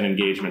has been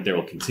engagement. There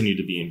will continue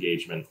to be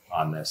engagement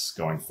on this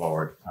going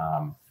forward.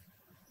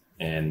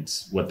 And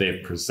what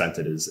they've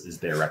presented is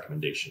their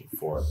recommendation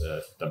for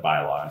the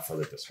bylaw and for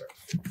the district.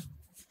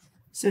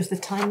 So is the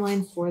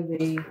timeline for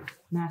the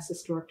Mass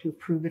Historic to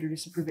approve it or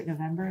disapprove it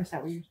November? Is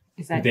that what you're,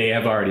 They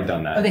have already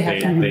done that. Oh,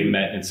 they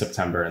met in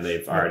September, and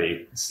they've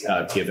already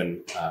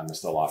given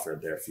Mr.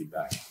 Lawford their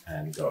feedback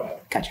and go ahead.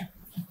 Gotcha.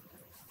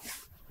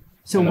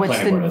 So And the what's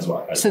planning board as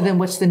well. then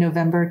what's the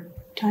November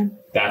time?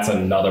 That's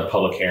another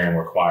public hearing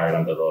required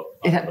under the.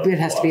 It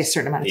has to be a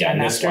certain amount of Yeah, time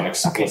and this after. one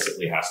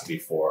explicitly has to be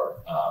for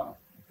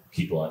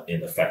people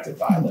affected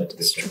by the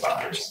district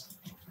boundaries.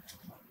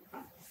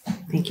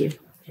 Thank you.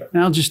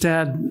 And I'll just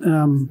add,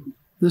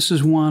 this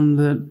is one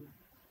that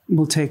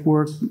will take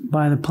work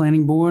by the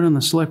planning board, and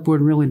the select board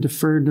really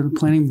deferred to the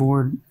planning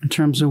board in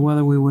terms of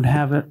whether we would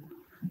have it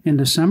in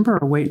December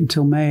or wait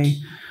until May.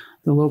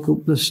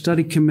 The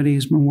study committee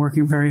has been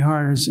working very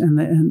hard,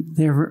 and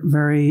they're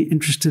very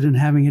interested in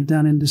having it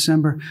done in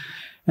December.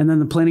 And then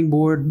the planning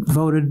board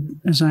voted,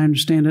 as I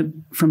understand it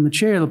from the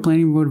chair, the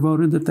planning board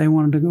voted that they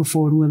wanted to go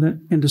forward with it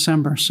in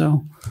December.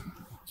 So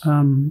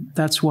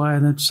that's why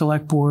the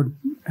select board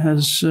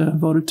has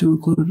voted to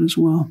include it as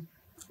well.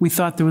 We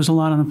thought there was a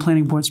lot on the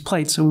planning board's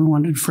plate, so we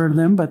wanted to defer to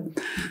them, but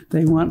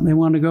they want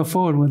to go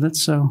forward with it.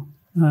 So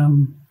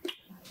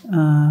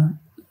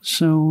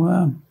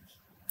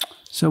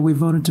we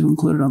voted to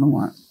include it on the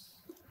warrant.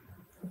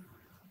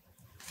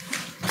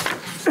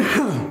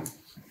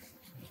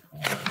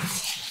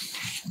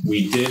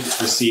 We did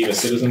receive a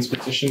citizen's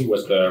petition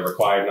with the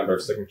required number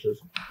of signatures.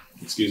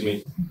 Excuse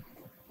me.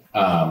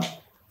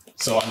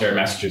 So under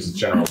Massachusetts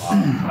general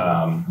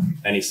law,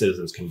 any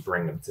citizens can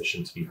bring a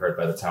petition to be heard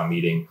by the town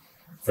meeting.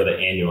 For the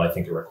annual, I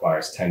think it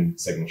requires 10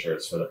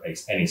 signatures. For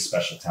any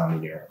special town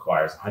meeting, it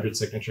requires 100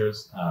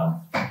 signatures.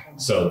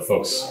 So the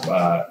folks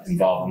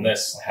involved in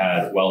this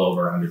had well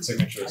over 100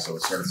 signatures, so it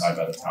was certified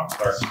by the town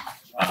clerk.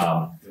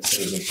 The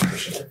citizen's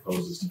petition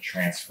proposes to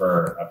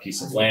transfer a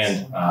piece of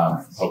land,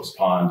 Pope's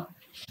Pond,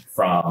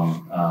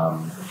 from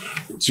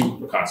to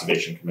the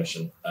Conservation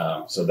Commission.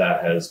 So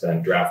that has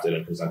been drafted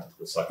and presented to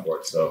the select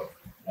board. So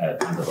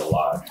under the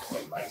law,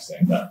 my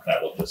understanding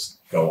that will just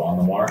go on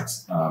the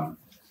warrants.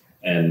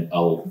 And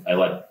I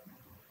let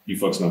you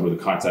folks know who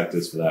the contact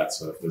is for that.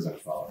 So if there's any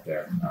follow-up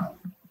there,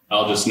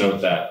 I'll just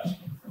note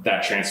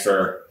that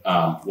transfer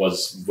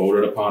was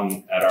voted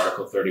upon at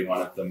Article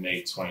 31 at the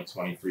May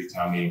 2023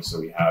 town meeting. So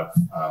we have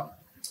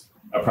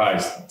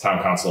apprised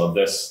town council of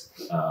this,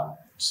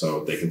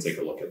 so they can take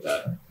a look at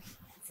that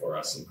for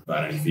us and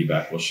provide any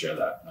feedback. We'll share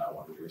that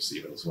when we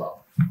receive it as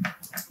well.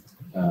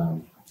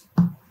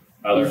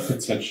 Other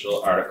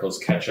potential articles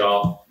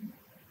catch-all.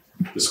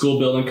 The school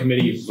building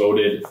committee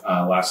voted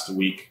last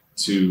week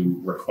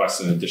to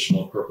request an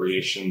additional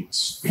appropriation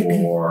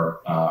for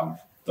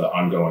the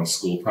ongoing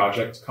school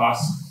project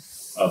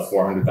costs of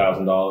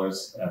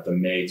 $400,000 at the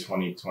May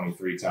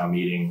 2023 town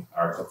meeting.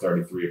 Article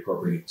 33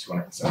 appropriated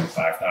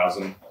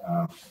 $275,000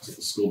 to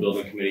the school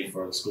building committee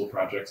for the school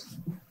project.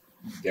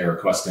 They're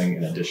requesting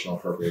an additional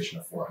appropriation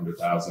of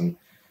 $400,000.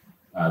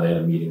 They had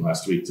a meeting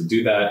last week to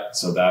do that,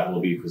 so that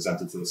will be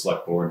presented to the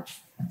select board.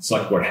 The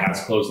select board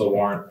has closed the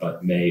warrant,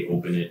 but may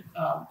open it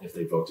if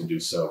they vote to do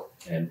so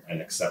and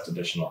accept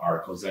additional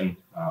articles in.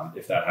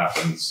 If that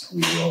happens,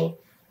 we will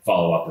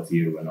follow up with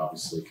you and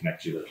obviously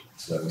connect you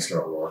to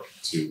Mr. O'Rourke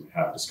to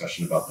have a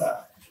discussion about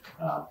that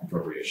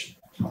appropriation.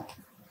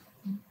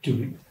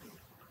 Do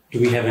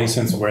we have any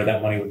sense of where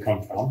that money would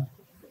come from?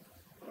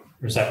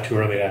 Or is that too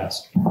early to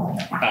ask?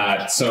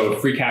 So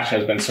free cash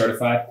has been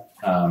certified.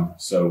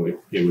 So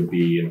it would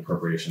be an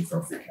appropriation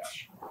from free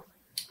cash.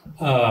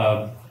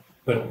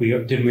 But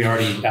didn't we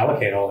already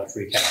allocate all that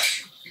free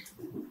cash?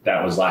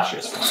 That was last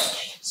year's free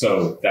cash.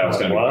 So that was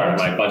going to be part of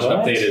my budget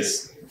update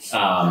is,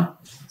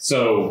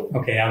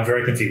 okay, I'm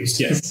very confused.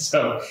 Yes.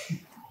 So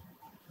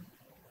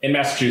in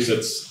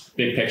Massachusetts,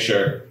 big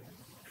picture,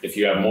 if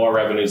you have more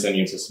revenues than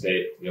you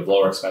anticipate, you have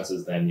lower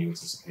expenses than you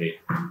anticipate,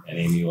 and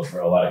Amy will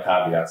throw a lot of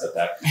caveats at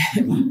that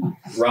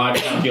raw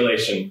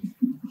calculation,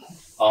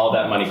 all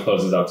that money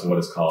closes out to what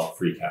is called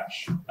free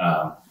cash.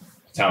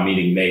 Town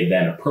meeting may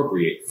then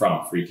appropriate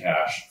from free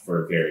cash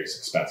for various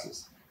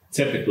expenses.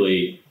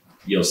 Typically,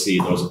 you'll see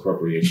those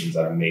appropriations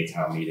at a May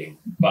town meeting,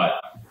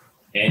 but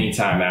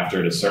anytime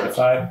after it is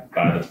certified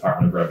by the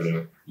Department of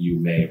Revenue, you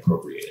may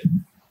appropriate it.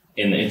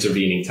 In the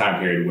intervening time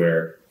period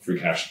where free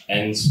cash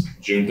ends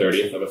June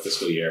 30th of a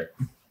fiscal year,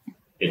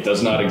 it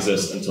does not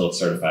exist until it's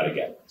certified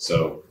again.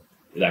 So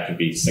that could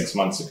be 6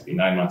 months, it could be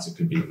 9 months, it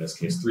could be, in this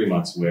case, 3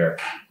 months, where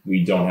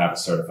we don't have a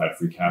certified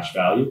free cash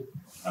value.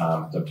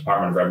 The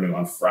Department of Revenue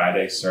on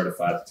Friday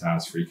certified the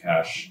town's free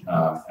cash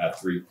at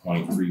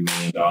 $3.3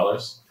 million.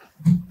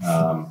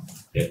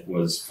 It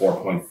was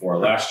 4.4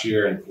 last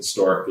year and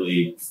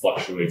historically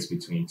fluctuates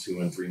between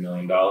 $2 and $3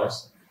 million.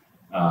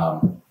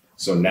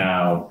 So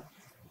now,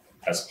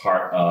 as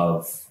part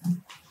of,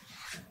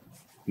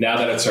 now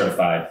that it's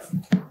certified,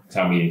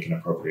 town meeting can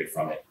appropriate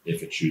from it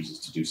if it chooses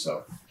to do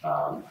so.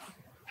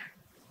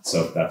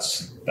 So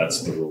that's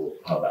the rule,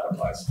 how that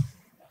applies.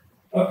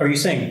 Are you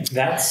saying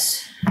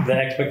that's the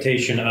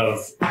expectation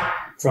of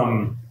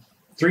from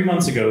 3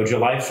 months ago,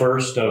 July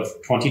 1st of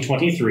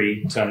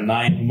 2023 to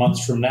 9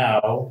 months from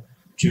now,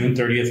 June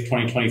 30th,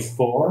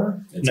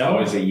 2024? It's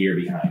always a year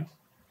behind.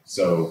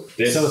 So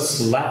this,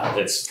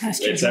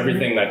 it's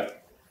everything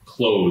that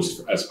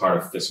closed as part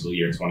of fiscal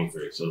year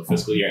 23. So the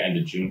fiscal year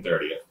ended June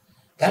 30th.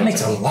 That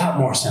makes a lot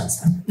more sense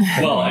then.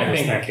 Well, I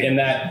think in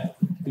that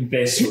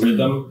base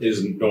rhythm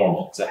is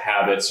normal. To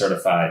have it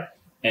certified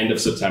end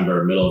of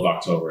September, middle of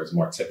October is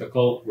more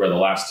typical, where the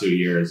last 2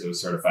 years it was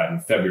certified in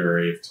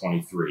February of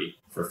 23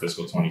 for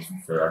fiscal 20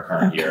 for our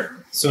current year.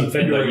 So in And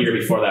February, the year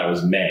before that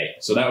was May.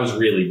 So that was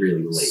really,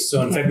 really late.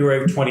 so in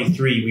February of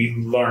 23,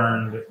 we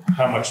learned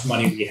how much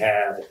money we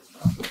had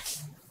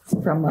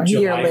From a year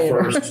July later.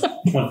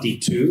 1st,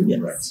 22.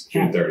 Right.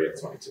 June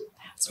 30th, 22.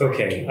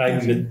 Okay, I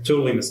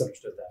totally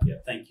misunderstood that. Yeah,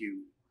 thank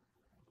you.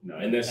 No,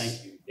 and this,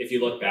 Thank you. if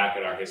you look back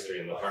at our history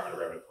in the Department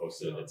of Revenue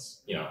posted,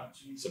 it's,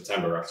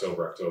 September,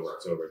 October,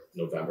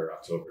 November,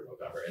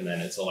 and then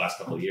it's the last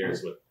couple of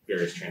years with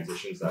various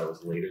transitions that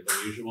was later than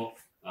usual.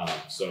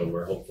 So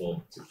we're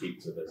hopeful to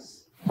keep to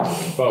this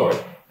moving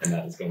forward, and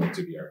that is going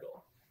to be our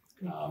goal.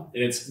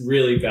 And it's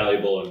really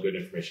valuable and good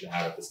information to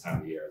have at this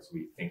time of year as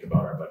we think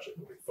about our budget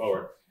moving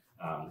forward.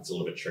 It's a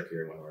little bit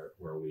trickier when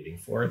we're waiting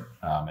for it,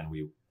 and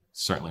we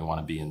certainly want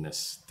to be in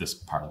this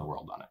part of the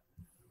world on it.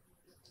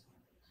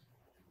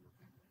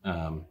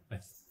 I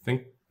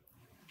think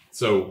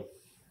so.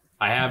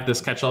 I have this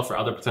catch-all for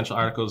other potential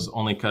articles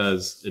only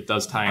because it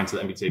does tie into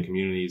the MBTA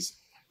communities.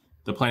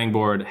 The planning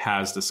board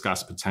has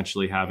discussed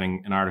potentially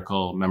having an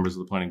article. Members of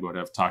the planning board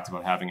have talked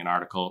about having an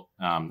article.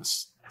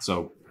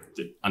 So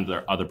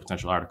under other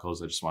potential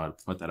articles, I just wanted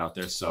to put that out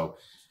there. So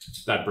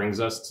that brings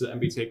us to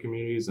MBTA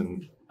communities,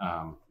 and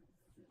I'll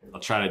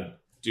try to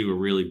do a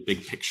really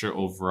big picture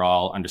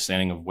overall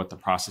understanding of what the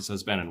process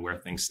has been and where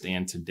things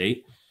stand to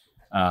date.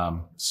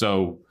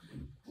 So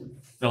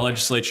the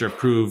legislature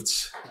approved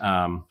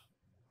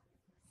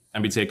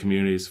MBTA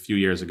communities a few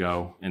years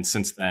ago, and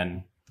since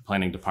then, the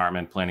planning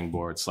department, planning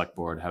board, select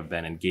board have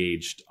been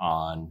engaged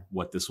on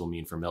what this will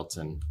mean for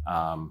Milton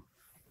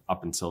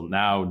up until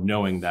now,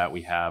 knowing that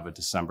we have a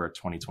December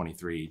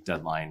 2023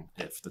 deadline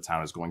if the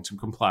town is going to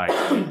comply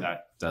with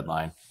that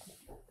deadline.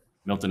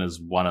 Milton is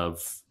one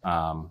of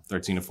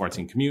 13 to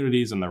 14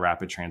 communities in the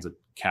rapid transit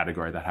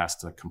category that has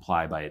to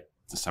comply by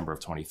December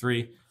of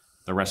 23.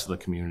 The rest of the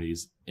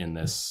communities in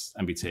this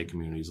MBTA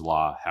communities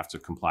law have to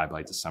comply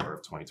by December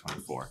of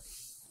 2024.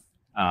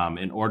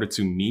 In order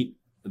to meet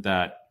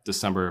that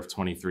December of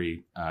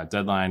 23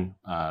 deadline,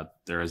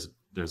 there's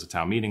a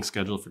town meeting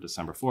scheduled for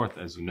December 4th,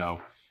 as you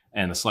know,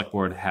 and the select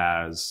board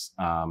has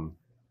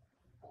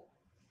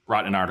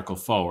brought an article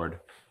forward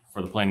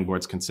for the planning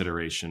board's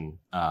consideration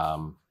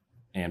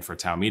and for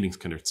town meetings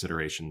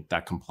consideration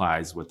that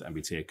complies with the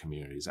MBTA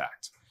Communities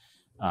Act.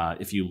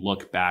 If you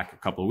look back a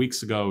couple of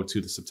weeks ago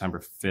to the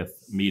September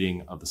 5th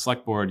meeting of the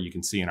select board, you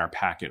can see in our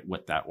packet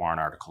what that warrant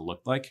article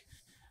looked like.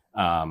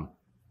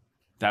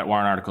 That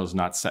warrant article is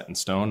not set in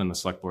stone, and the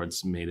select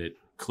board's made it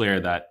clear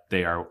that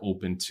they are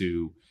open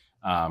to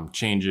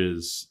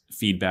changes,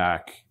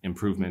 feedback,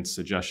 improvements,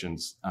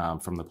 suggestions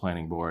from the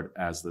planning board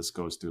as this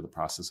goes through the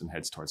process and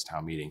heads towards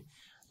town meeting.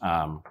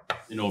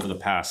 And over the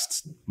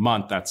past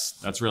month,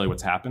 that's really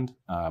what's happened.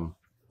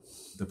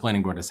 The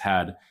planning board has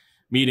had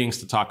meetings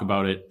to talk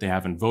about it. They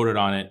haven't voted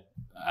on it.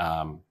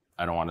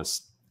 I don't want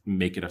to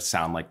make it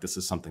sound like this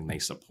is something they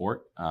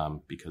support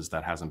because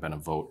that hasn't been a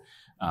vote.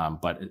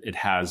 But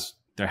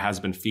there has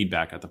been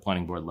feedback at the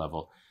planning board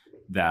level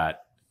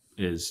that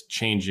is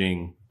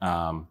changing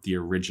the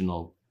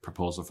original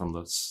proposal from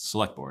the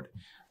select board.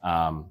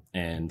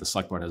 And the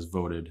select board has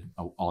voted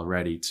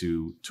already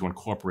to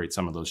incorporate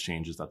some of those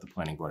changes that the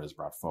planning board has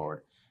brought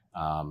forward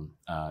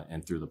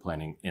and through the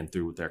planning and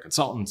through their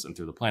consultants and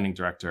through the planning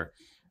director,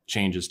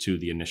 changes to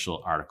the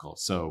initial article.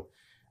 So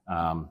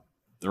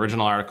the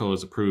original article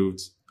was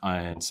approved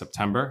on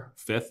September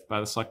 5th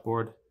by the select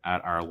board.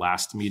 At our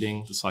last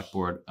meeting, the select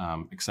board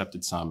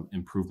accepted some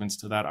improvements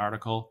to that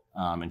article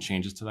and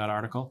changes to that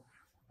article,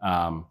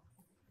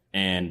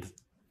 and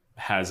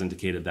has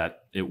indicated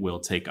that it will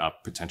take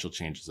up potential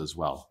changes as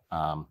well.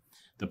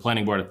 The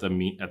planning board at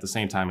the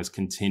same time has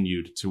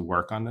continued to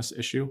work on this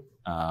issue.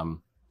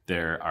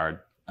 There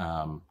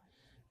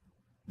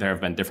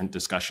have been different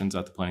discussions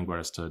at the planning board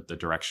as to the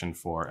direction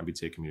for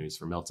MBTA communities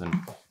for Milton.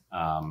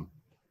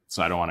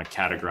 So I don't want to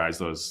categorize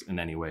those in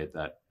any way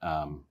that,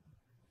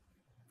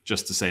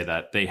 just to say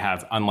that they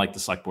have, unlike the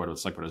select board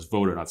has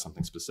voted on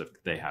something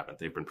specific, they haven't.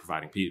 They've been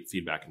providing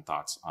feedback and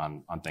thoughts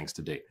on things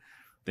to date.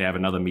 They have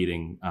another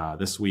meeting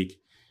this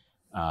week.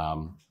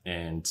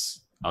 And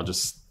I'll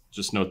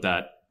just note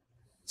that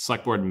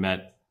select board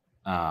met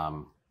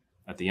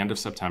at the end of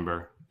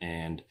September,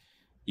 and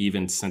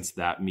even since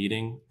that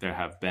meeting, there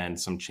have been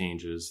some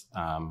changes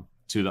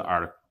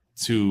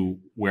to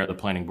where the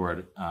planning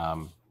board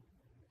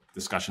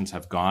discussions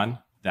have gone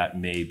that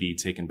may be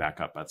taken back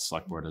up by the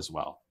select board as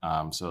well.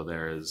 So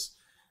there is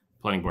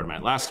planning board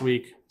met last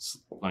week,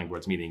 planning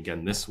board's meeting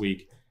again this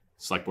week,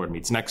 select board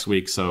meets next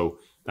week. So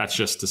that's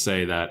just to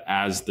say that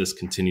as this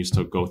continues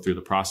to go through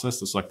the process,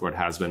 the select board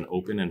has been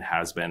open and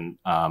has been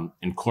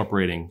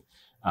incorporating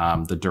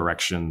the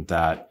direction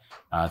that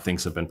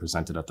things have been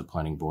presented at the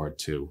planning board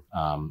to,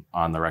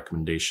 on the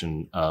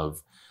recommendation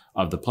of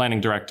the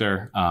planning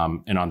director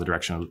and on the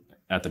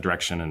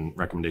direction and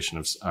recommendation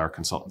of our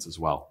consultants as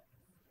well.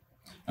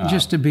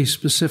 Just to be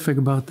specific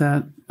about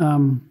that,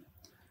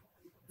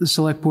 the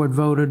select board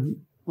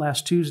voted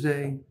last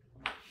Tuesday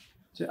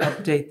to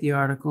update the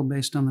article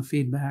based on the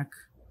feedback.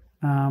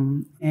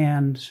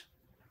 And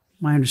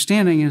my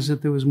understanding is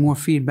that there was more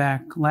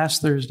feedback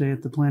last Thursday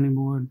at the planning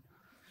board.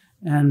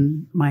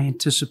 And my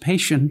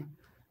anticipation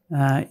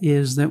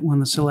is that when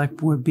the select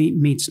board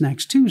meets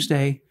next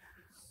Tuesday,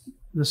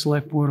 the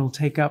select board will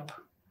take up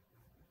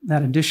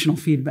that additional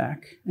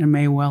feedback and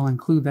may well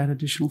include that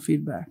additional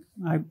feedback.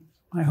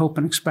 I hope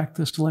and expect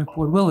the select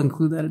board will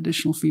include that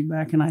additional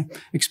feedback, and I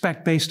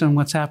expect based on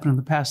what's happened in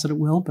the past that it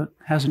will, but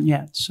hasn't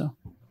yet, so.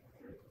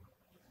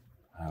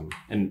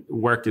 And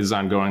work is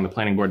ongoing. The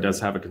planning board does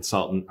have a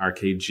consultant,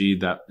 RKG,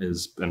 that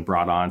has been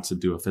brought on to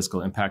do a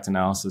fiscal impact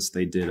analysis.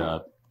 They did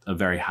a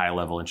very high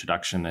level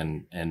introduction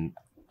and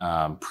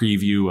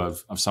preview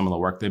of some of the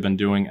work they've been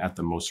doing at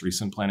the most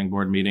recent planning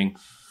board meeting.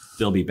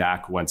 They'll be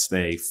back once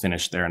they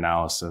finish their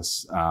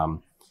analysis.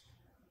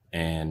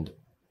 And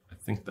I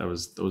think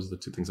those are the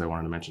two things I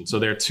wanted to mention. So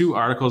there are two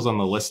articles on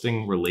the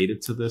listing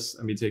related to this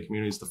MBTA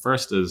communities. The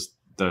first is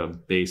the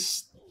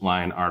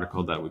baseline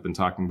article that we've been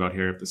talking about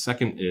here. The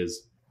second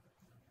is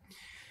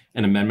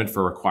an amendment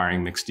for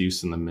requiring mixed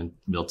use in the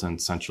Milton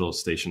Central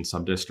Station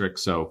Subdistrict.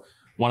 So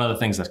one of the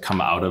things that's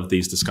come out of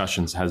these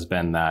discussions has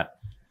been that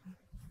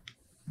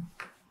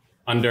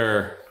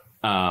under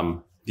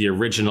the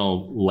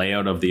original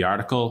layout of the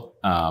article,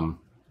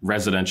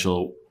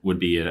 residential would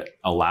be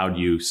allowed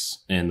use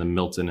in the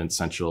Milton and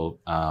Central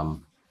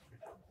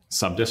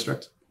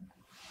Subdistrict.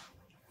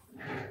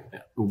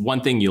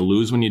 One thing you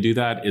lose when you do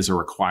that is a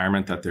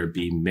requirement that there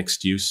be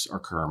mixed use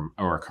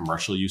or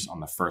commercial use on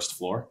the first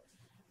floor.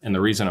 And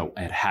the reason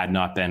it had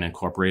not been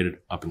incorporated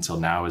up until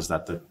now is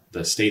that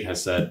the state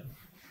has said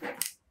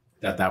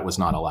that that was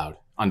not allowed.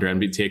 Under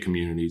MBTA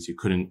communities, you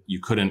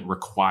couldn't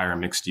require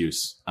mixed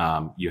use.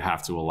 You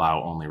have to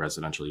allow only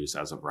residential use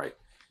as of right,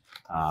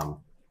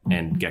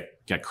 and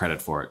get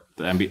credit for it.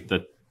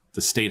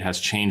 The state has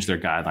changed their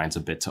guidelines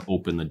a bit to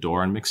open the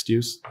door on mixed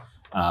use.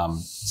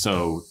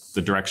 So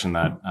the direction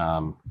that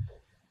the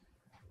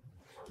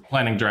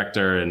planning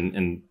director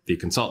and the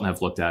consultant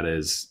have looked at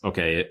is,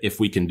 okay, if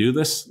we can do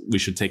this, we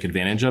should take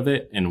advantage of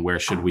it. And where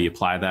should we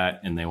apply that?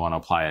 And they want to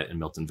apply it in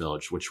Milton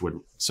Village,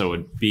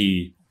 it'd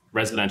be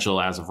residential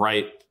as of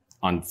right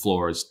on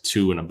floors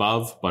 2 and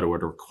above, but it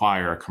would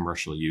require a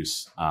commercial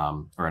use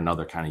or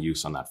another kind of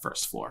use on that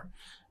first floor.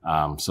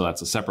 So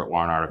that's a separate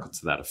warrant article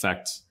to that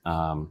effect.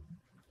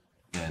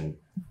 And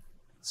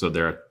so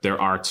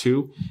there are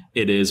two.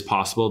 It is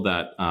possible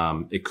that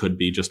it could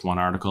be just one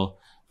article,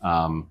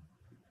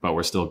 but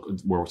we're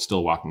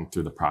still walking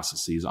through the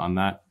processes on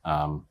that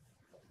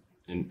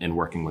and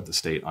working with the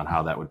state on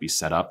how that would be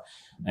set up.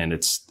 And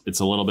it's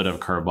a little bit of a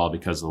curveball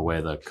because of the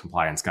way the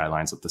compliance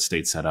guidelines that the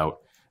state set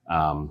out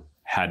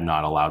had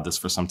not allowed this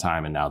for some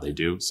time, and now they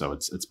do. So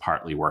it's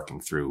partly working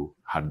through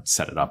how to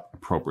set it up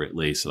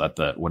appropriately so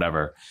that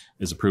whatever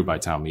is approved by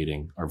town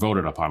meeting or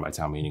voted upon by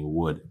town meeting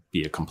would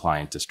be a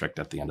compliant district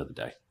at the end of the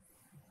day.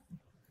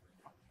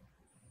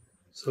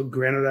 So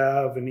Granite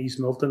Ave and East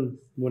Milton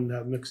wouldn't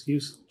have mixed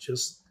use,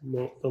 just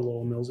the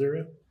Lowell Mills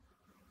area?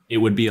 It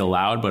would be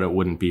allowed, but it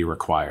wouldn't be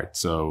required.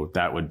 So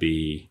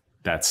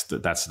that's the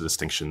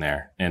distinction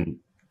there. And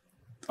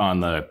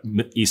on the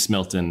East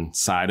Milton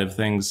side of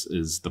things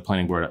is the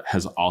planning board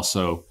has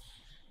also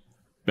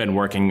been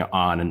working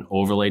on an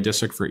overlay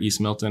district for East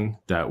Milton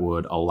that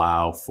would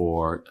allow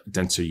for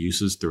denser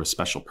uses through a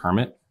special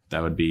permit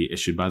that would be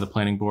issued by the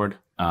planning board.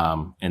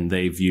 And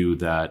they view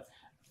that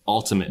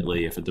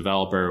ultimately, if a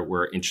developer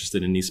were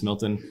interested in East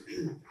Milton,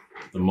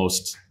 the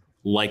most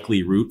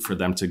likely route for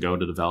them to go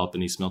to develop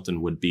in East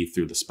Milton would be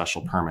through the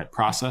special permit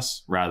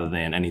process rather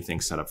than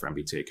anything set up for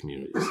MBTA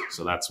communities.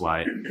 So that's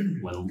why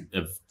when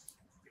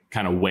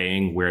kind of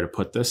weighing where to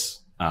put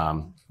this,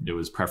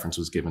 preference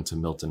was given to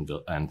Milton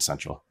and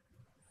Central.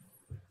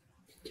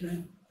 Can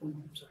I?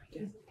 I'm sorry.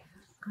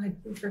 Go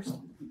ahead. First.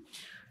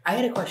 I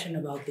had a question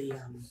about the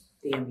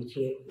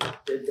MBTA,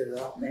 the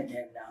development,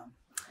 and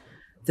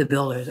the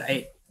builders.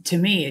 To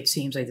me, it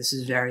seems like this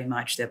is very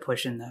much they're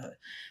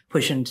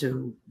pushing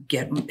to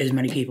get as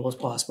many people as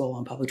possible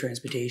on public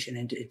transportation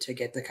and to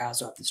get the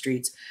cars off the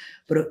streets.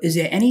 But is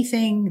there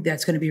anything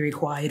that's going to be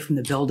required from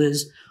the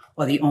builders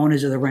or the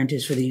owners or the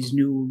renters for these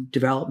new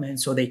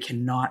developments so they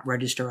cannot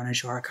register and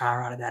insure a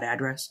car out of that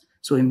address?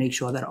 So we make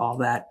sure that all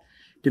that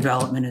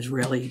development is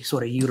really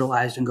sort of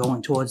utilized and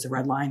going towards the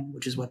red line,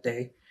 which is what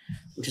they're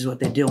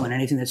doing.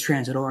 Anything that's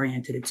transit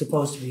oriented, it's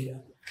supposed to be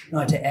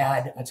not to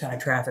add a ton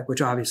of traffic,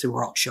 which obviously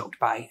we're all choked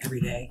by every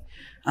day.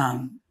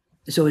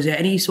 So is there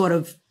any sort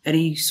of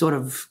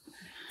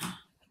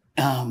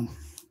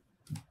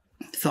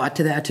thought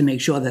to that to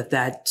make sure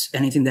that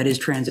anything that is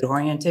transit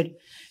oriented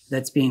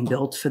that's being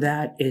built for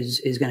that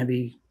is going to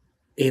be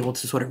able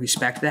to sort of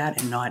respect that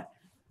and not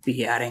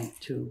be adding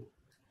to?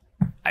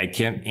 I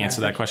can't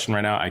answer that question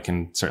right now. I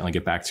can certainly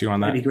get back to you on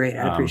that. That'd be great.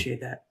 I'd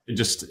appreciate that.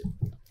 Just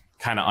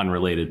kind of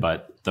unrelated,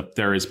 but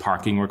there is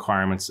parking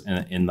requirements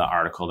in the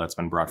article that's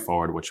been brought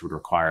forward, which would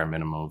require a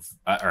minimum of,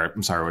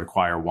 would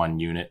require one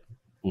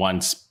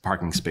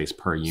parking space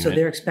per unit. So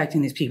they're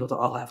expecting these people to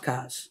all have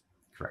cars.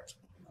 Correct.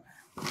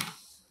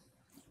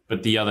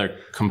 But the other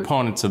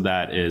component to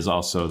that is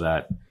also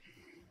that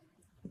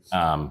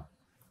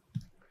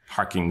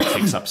parking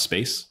takes up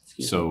space.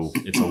 So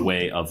it's a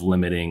way of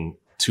limiting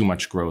too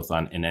much growth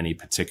in any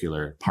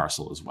particular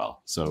parcel as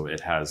well. So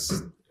it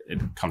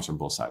comes from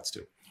both sides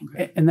too.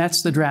 And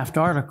that's the draft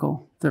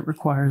article that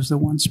requires the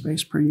 1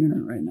 space per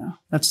unit right now.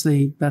 That's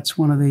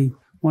one of the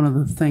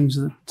things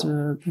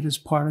that is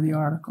part of the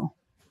article.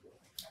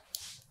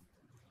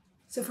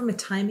 So from a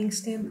timing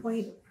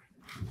standpoint,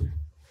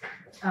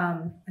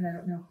 and I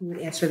don't know who would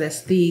answer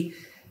this,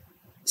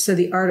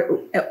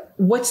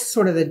 what's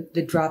sort of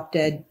the drop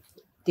dead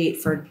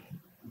date for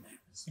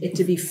it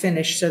to be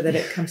finished so that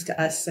it comes to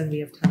us and we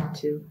have time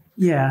to?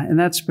 Yeah, and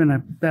that's been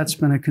a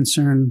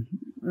concern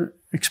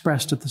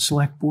expressed at the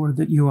select board,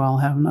 that you all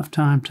have enough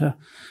time to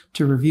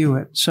review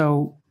it.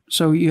 So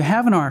you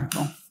have an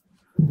article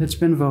that's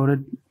been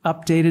voted,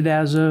 updated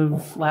as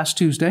of last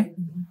Tuesday.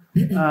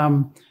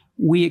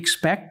 We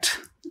expect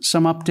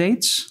some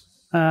updates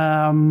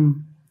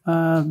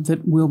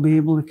that we'll be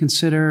able to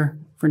consider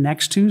for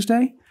next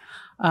Tuesday.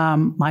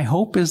 My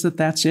hope is that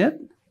that's it.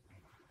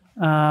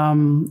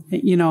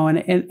 You know,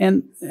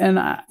 and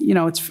you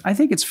know, I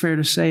think it's fair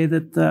to say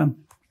that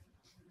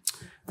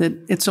that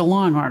it's a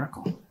long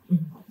article,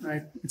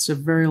 right? It's a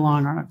very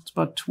long article. It's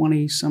about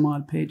 20 some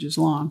odd pages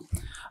long.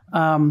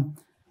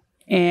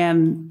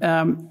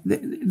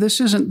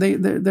 This isn't,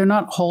 they're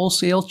not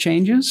wholesale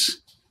changes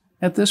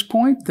at this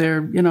point.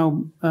 They're, you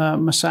know,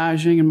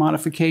 massaging and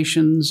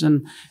modifications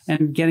and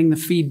getting the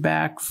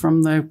feedback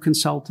from the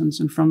consultants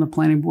and from the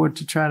planning board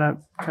to try to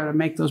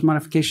make those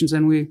modifications.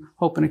 And we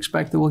hope and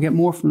expect that we'll get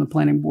more from the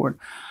planning board.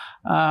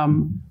 I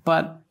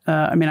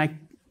mean, I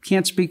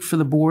can't speak for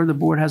the board. The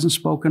board hasn't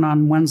spoken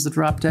on when's the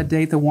drop dead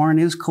date. The warrant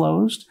is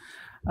closed.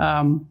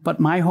 But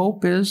my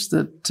hope is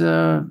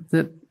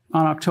that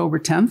on October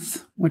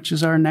 10th, which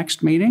is our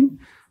next meeting,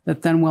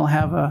 that then we'll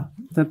have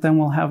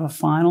a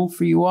final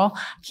for you all.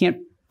 Can't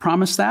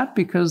promise that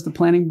because the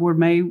planning board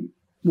may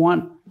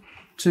want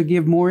to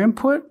give more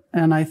input,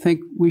 and I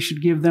think we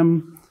should give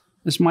them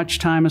as much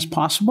time as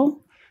possible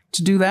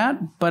to do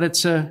that. But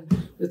it's a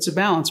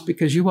balance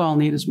because you all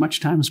need as much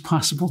time as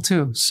possible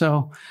too.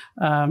 So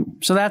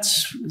it's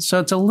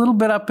a little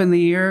bit up in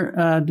the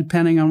air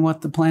depending on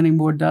what the planning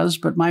board does.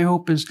 But my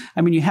hope is,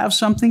 I mean, you have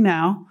something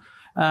now.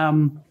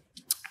 And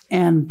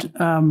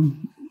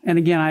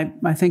again,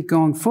 I think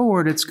going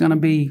forward, it's going to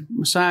be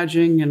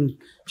massaging and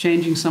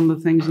changing some of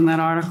the things in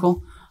that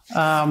article.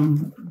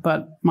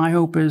 But my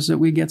hope is that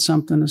we get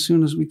something as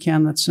soon as we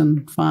can that's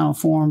in final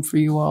form for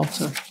you all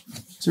to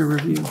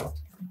review.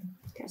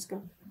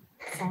 Casco,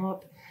 follow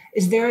up.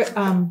 Is there,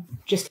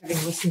 just having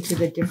listened to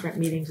the different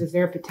meetings, is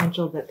there a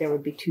potential that there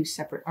would be 2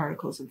 separate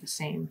articles of the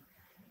same?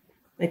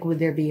 Like, would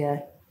there be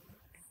a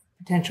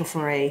potential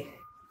for an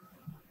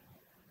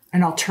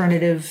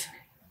alternative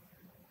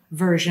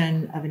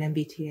version of an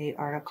MBTA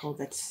article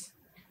that's...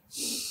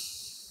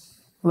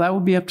 Well, that will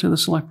be up to the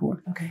select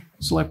board. Okay.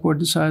 Select board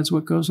decides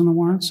what goes on the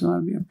warrant, so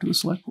that'll be up to the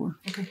select board.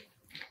 Okay.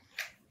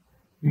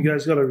 You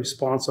guys got a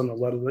response on the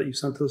letter that you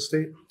sent to the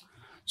state?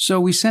 So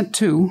we sent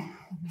 2.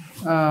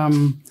 We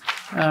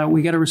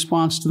got a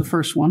response to the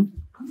first one.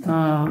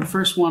 The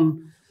first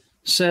one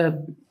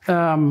said,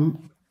 tell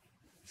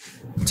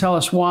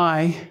us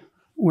why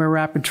we're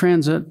rapid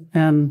transit,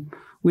 and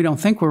we don't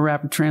think we're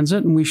rapid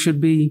transit, and we should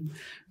be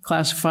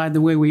classified the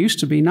way we used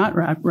to be, not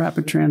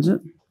rapid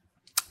transit.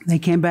 They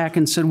came back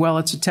and said, well,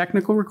 it's a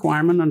technical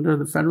requirement under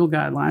the federal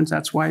guidelines.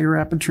 That's why you're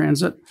rapid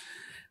transit.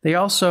 They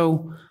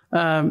also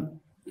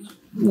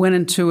went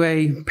into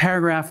a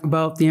paragraph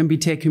about the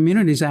MBTA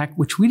Communities Act,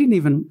 which we didn't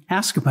even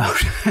ask about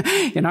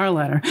in our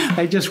letter.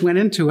 They just went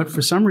into it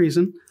for some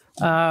reason.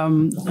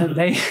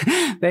 They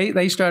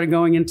started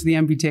going into the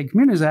MBTA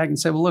Communities Act and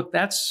said, well, look,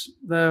 that's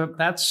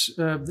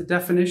the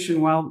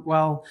definition.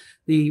 While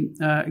the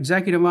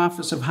Executive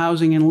Office of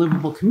Housing and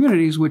Livable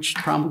Communities, which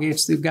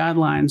promulgates the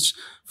guidelines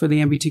for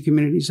the MBTA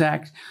Communities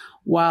Act,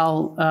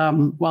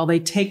 while they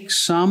take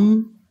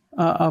some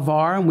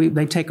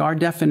they take our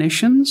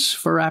definitions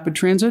for rapid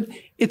transit,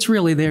 it's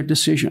really their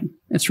decision.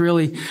 It's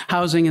really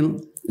housing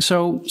and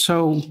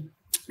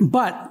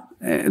but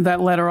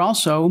that letter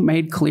also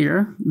made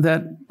clear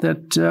that the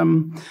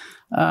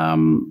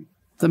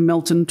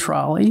Milton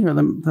trolley or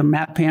the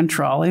Mattapan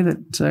trolley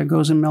that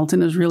goes in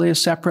Milton is really a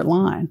separate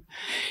line.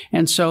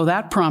 And so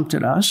that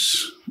prompted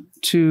us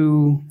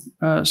to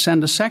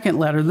send a second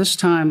letter. This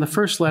time, the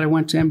first letter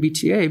went to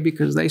MBTA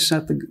because they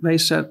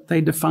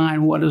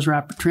define what is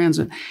rapid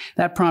transit.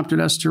 That prompted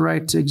us to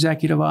write to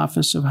Executive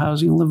Office of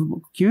Housing and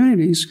Livable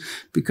Communities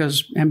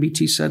because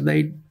MBT said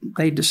they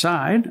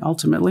decide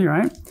ultimately,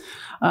 right?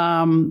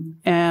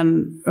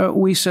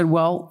 We said,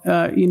 well,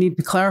 you need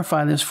to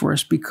clarify this for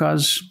us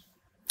because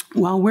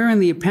while we're in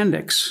the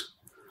appendix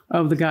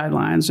of the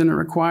guidelines and it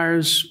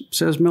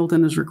says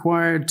Milton is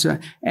required to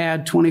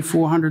add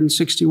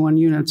 2,461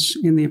 units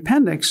in the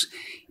appendix,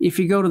 if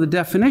you go to the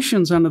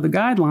definitions under the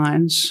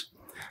guidelines,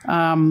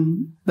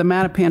 the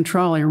Mattapan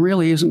trolley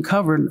really isn't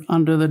covered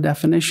under the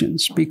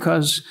definitions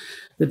because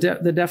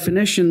the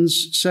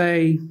definitions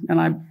say,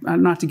 and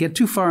I'm not to get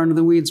too far into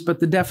the weeds,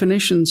 but the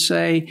definitions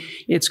say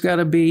it's got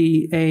to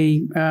be a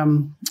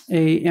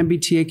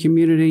MBTA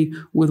community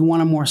with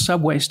one or more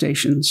subway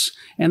stations.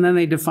 And then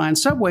they define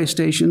subway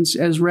stations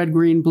as red,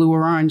 green, blue,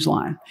 or orange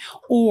line,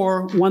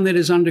 or one that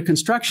is under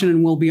construction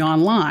and will be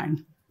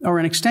online, or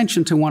an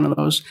extension to one of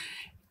those.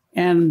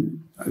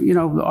 And,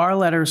 our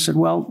letter said,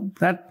 well,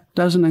 that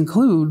doesn't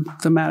include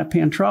the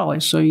Mattapan trolley,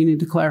 so you need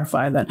to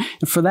clarify that.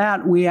 And for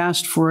that, we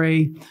asked for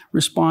a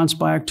response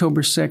by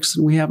October 6th,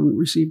 and we haven't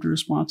received a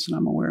response that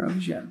I'm aware of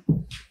as yet.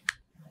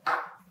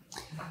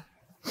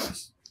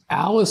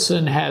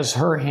 Allison has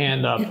her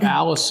hand up.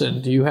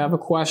 Allison, do you have a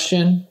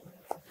question?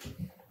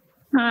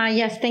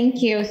 Yes,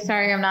 thank you.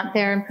 Sorry, I'm not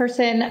there in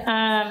person.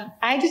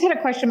 I just had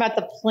a question about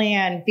the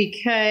plan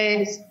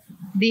because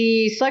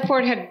the select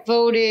board had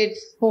voted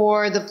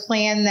for the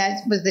plan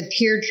that was the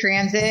tiered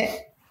transit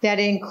that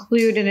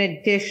include an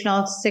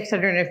additional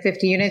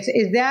 650 units.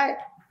 Is that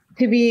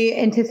to be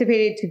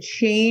anticipated to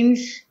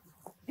change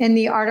in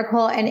the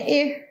article? And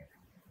if,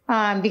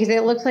 because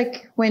it looks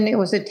like when it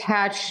was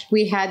attached,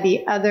 we had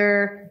the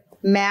other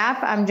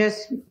map. I'm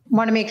just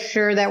want to make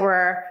sure that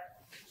we're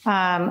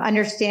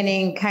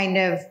understanding kind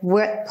of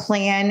what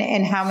plan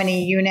and how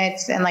many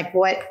units and like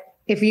what,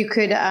 if you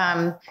could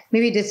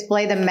maybe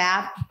display the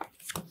map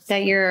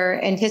that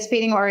you're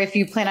anticipating, or if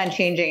you plan on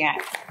changing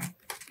it.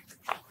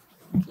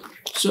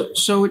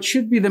 So it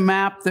should be the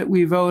map that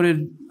we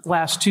voted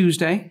last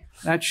Tuesday.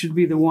 That should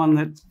be the one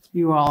that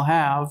you all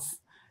have.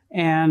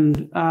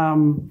 And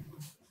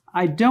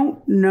I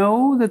don't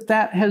know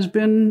that has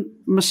been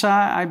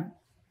massaged.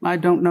 I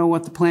don't know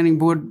what the planning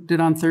board did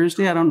on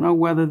Thursday. I don't know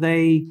whether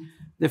the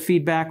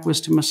feedback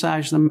was to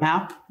massage the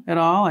map at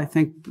all. I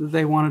think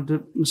they wanted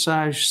to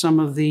massage some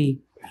of the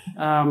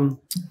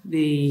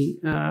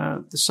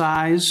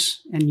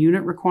size and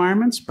unit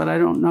requirements, but I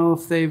don't know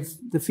if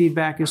the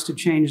feedback is to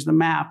change the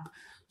map.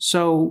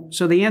 So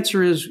the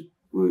answer is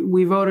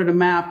we voted an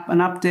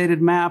updated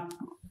map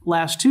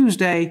last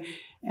Tuesday,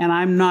 and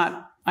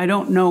I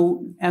don't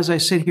know, as I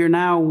sit here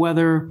now,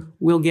 whether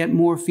we'll get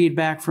more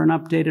feedback for an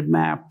updated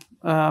map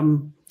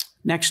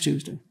next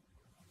Tuesday.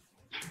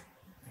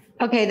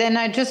 Okay,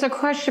 then just a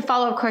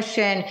follow-up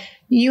question.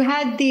 You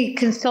had the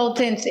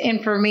consultant's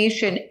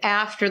information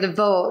after the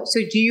vote.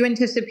 So do you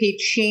anticipate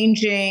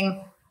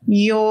changing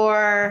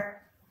your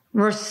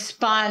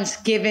response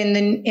given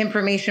the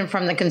information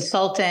from the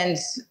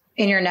consultants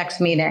in your next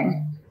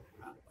meeting?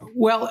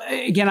 Well,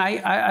 again,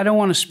 I don't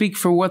want to speak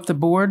for what the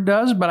board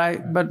does,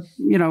 but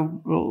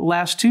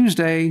last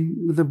Tuesday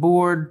the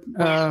board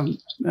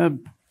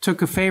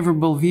took a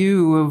favorable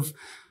view of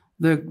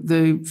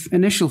the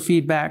initial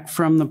feedback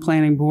from the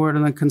planning board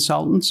and the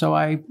consultant. So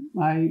I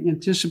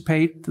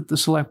anticipate that the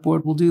select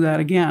board will do that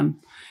again.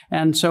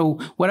 And so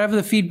whatever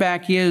the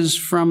feedback is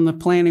from the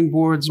planning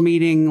board's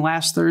meeting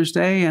last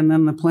Thursday and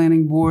then the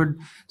planning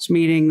board's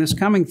meeting this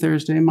coming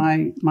Thursday,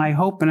 my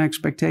hope and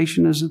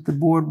expectation is that the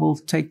board will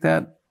take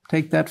that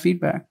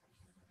feedback.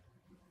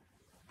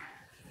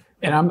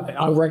 And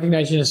I'll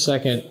recognize you in a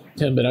second,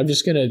 Tim, but I'm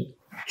just going to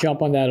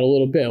jump on that a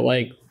little bit.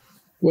 Like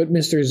what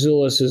Mr.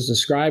 Zulus is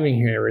describing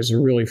here is a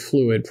really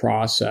fluid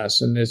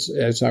process. And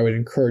as I would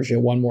encourage you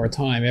one more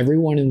time,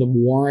 everyone in the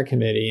Warrant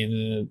Committee and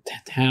in the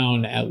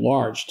town at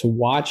large to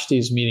watch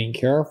these meetings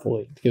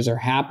carefully because they're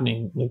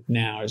happening like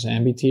now. There's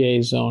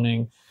MBTA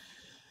zoning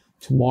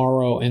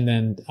tomorrow, and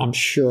then I'm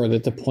sure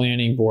that the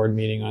planning board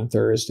meeting on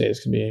Thursday is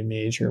going to be a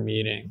major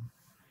meeting.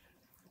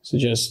 So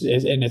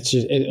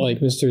like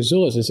Mr.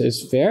 Zulus,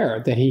 it's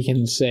fair that he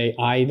can say,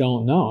 I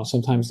don't know.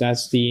 Sometimes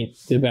that's the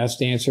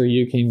best answer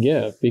you can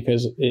give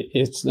because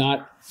it's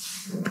not,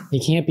 you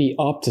can't be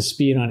up to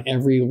speed on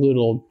every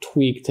little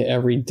tweak to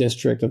every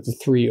district of the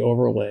 3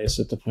 overlays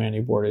that the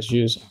planning board is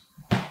using.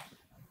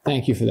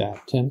 Thank you for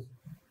that, Tim.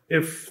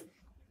 If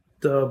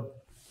the,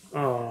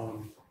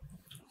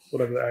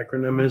 whatever the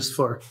acronym is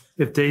for,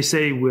 if they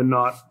say we're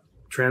not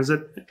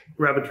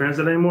rapid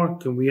transit anymore,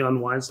 can we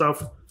unwind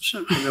stuff?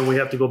 Sure. And then we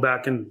have to go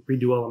back and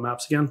redo all the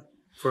maps again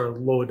for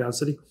lower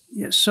density?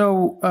 Yeah,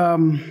 so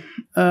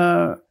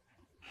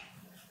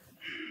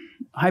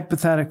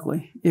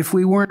hypothetically, if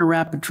we weren't a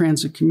rapid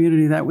transit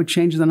community, that would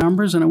change the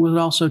numbers and it would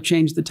also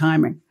change the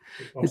timing.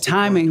 The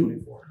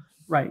timing,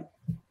 right.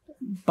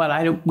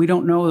 But we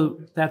don't know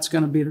that's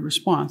going to be the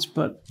response.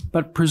 But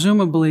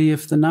presumably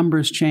if the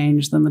numbers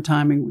change, then the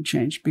timing would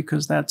change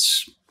because that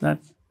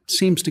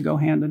seems to go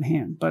hand in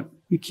hand. But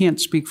you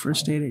can't speak for a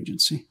state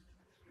agency.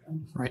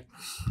 Right.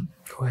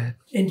 Go ahead.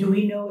 And do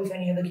we know if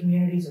any other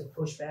communities have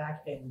pushed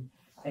back and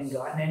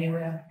gotten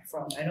anywhere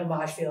from? I know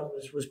Marshfield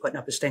was putting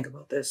up a stink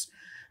about this,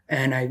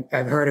 and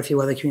I've heard a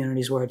few other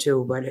communities were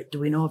too. But do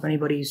we know if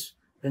anybody's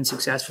been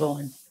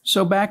successful?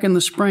 So back in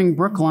the spring,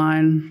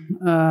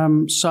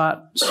 Brookline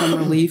sought some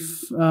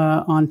relief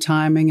on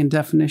timing and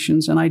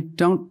definitions, and I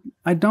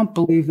don't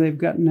believe they've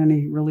gotten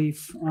any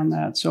relief on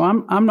that. So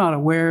I'm not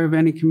aware of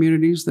any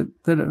communities that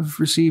have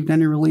received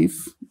any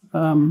relief.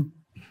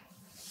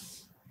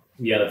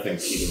 The other thing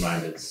to keep in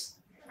mind is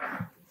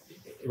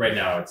right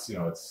now it's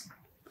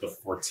the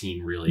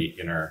 14 really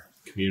inner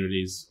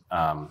communities.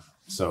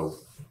 So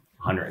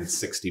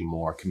 160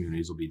 more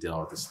communities will be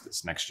dealing with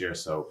this next year.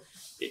 So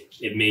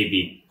it may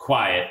be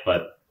quiet,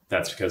 but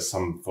that's because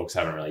some folks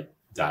haven't really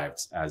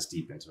dived as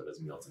deep into it as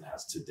Milton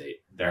has to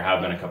date. There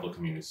have been a couple of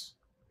communities,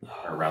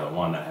 or rather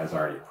one that has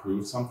already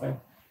approved something.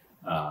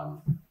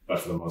 But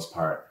for the most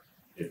part,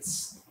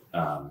 it's,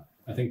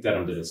 I think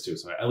Dedham did this too.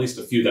 So at least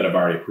a few that have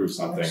already approved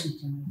something.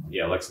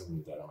 Yeah, Lexington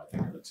and Dedham, I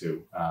think, are the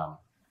two.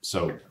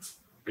 So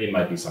it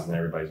might be something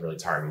everybody's really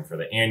targeting for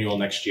the annual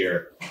next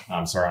year.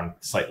 So we're on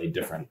slightly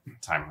different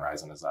time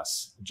horizon as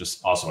us,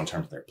 just also in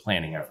terms of their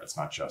planning efforts,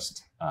 not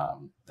just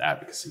the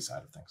advocacy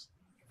side of things.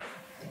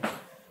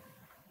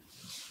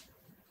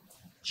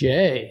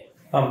 Jay.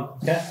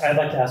 I'd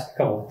like to ask a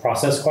couple of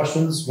process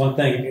questions. One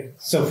thing,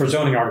 so for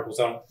zoning articles,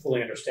 I don't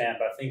fully understand,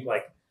 but I think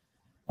like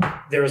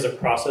there is a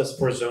process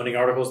for zoning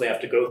articles they have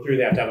to go through.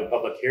 They have to have a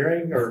public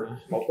hearing or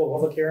multiple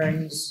public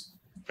hearings.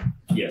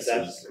 Yes, is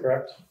that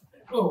correct?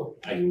 Oh,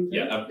 a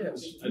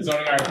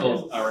zoning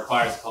article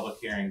requires a public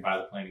hearing by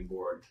the planning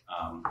board,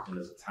 and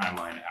there's a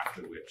timeline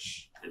after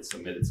which it's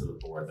submitted to the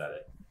board that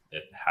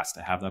it has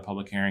to have that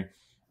public hearing,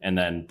 and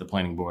then the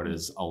planning board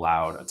is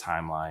allowed a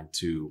timeline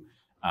to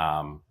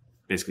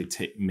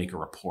basically make a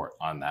report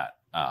on that.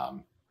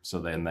 So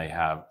then they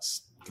have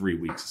 3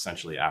 weeks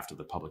essentially after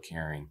the public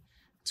hearing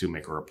to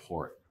make a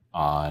report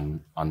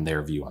on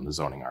their view on the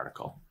zoning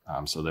article.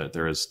 So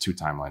there is 2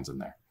 timelines in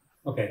there.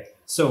 Okay,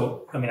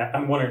 so I mean,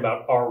 I'm wondering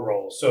about our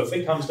role. So if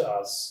it comes to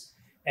us,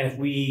 and if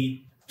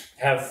we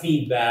have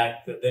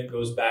feedback that then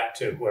goes back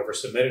to whoever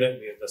submitted it,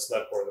 we have the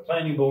select board or the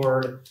planning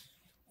board,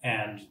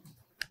 and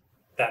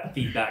that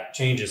feedback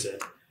changes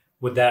it,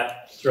 would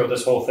that throw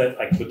this whole thing?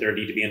 Like, would there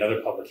need to be another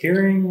public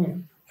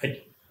hearing?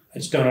 I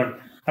just don't know.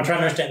 I'm trying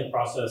to understand the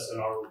process and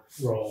our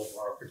role,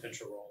 or our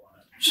potential role on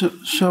it.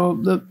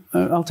 So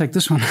I'll take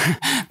this one.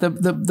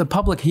 The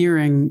public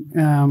hearing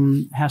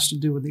has to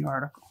do with the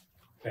article.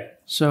 Okay.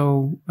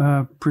 So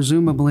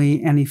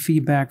presumably any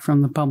feedback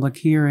from the public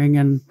hearing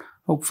and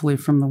hopefully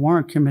from the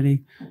warrant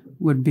committee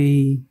would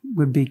be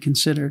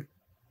considered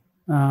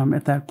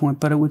at that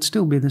point. But it would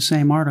still be the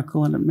same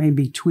article, and it may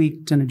be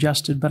tweaked and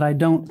adjusted. But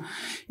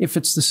if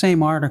it's the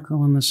same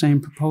article and the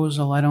same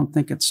proposal, I don't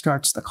think it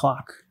starts the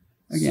clock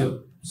again.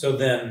 So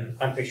then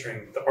I'm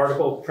picturing the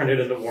article printed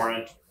in the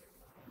warrant,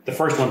 the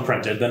first one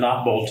printed, the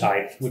not bold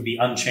type, would be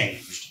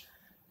unchanged.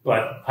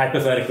 But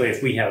hypothetically,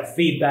 if we have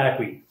feedback,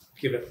 we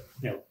give it,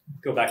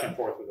 go back and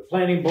forth with the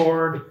planning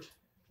board,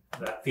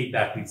 that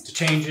feedback leads to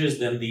changes,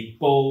 then the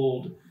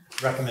bold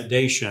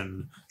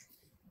recommendation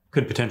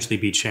could potentially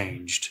be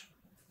changed.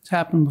 It's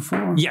happened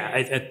before.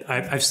 Yeah,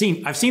 I've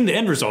seen the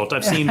end result.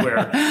 I've seen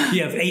where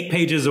you have 8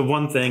 pages of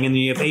one thing and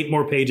then you have 8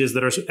 more pages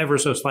that are ever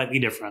so slightly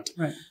different.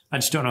 Right. I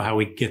just don't know how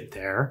we get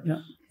there.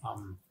 Yeah.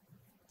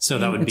 So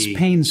that would be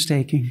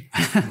painstaking.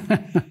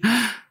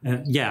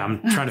 Yeah,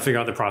 I'm trying to figure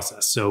out the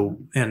process. So,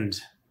 and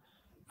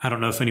I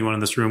don't know if anyone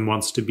in this room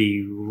wants to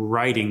be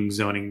writing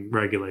zoning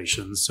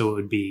regulations. So it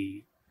would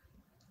be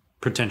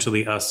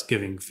potentially us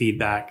giving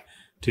feedback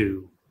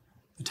to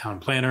the town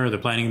planner, the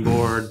planning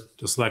board,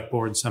 the select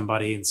board,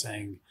 somebody, and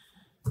saying,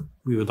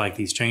 we would like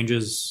these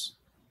changes,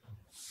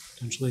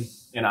 potentially.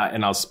 And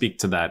I'll speak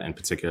to that in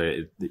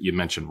particular. You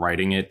mentioned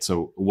writing it.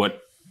 So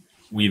what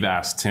we've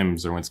asked Tim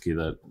Zerwinski,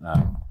 the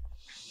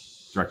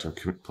Director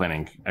of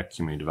Planning at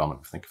Community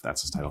Development, I think if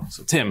that's his title.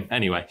 So Tim,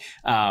 anyway.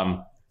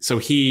 So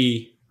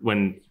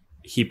when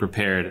he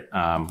prepared,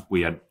 I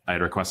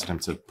had requested him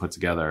to put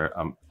together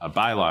a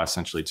bylaw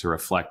essentially to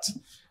reflect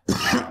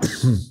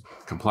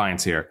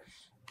compliance here.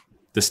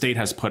 The state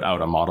has put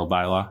out a model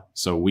bylaw,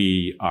 so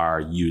we are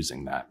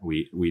using that.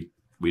 We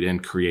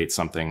didn't create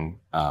something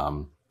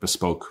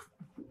bespoke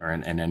or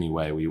in any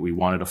way. We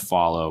wanted to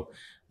follow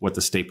what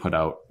the state put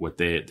out, what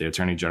the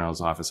Attorney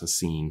General's office has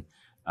seen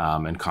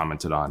and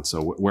commented on.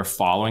 So we're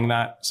following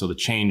that. So the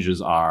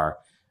changes are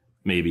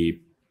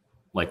maybe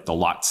like the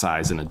lot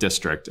size in a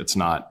district. It's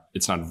not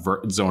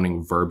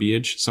zoning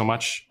verbiage so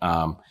much.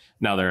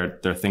 Now there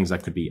are things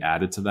that could be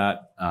added to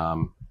that.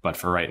 But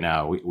for right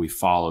now, we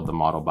followed the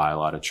model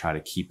bylaw to try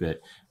to keep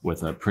it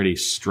with a pretty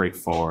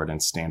straightforward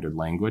and standard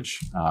language.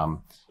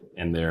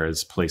 And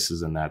there's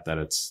places in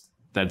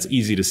that's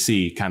easy to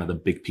see kind of the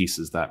big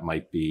pieces that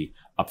might be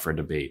up for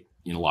debate.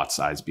 Lot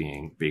size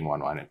being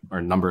one,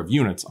 or number of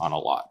units on a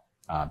lot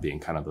being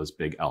kind of those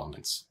big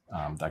elements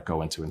that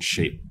go into and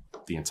shape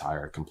the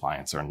entire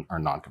compliance or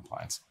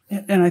non-compliance.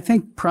 And I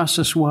think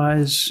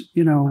process-wise,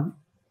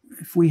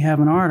 if we have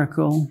an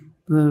article,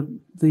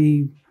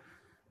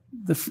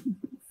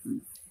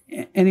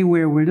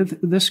 anywhere where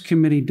this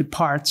committee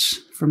departs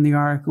from the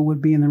article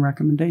would be in the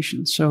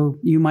recommendation. So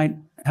you might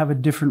have a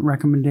different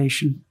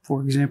recommendation,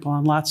 for example,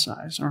 on lot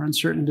size or on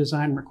certain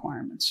design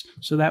requirements.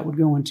 So that would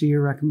go into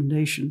your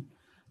recommendation.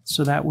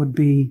 So that would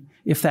be,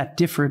 if that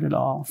differed at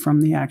all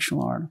from the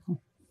actual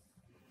article.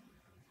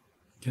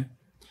 Okay.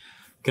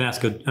 Can I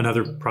ask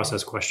another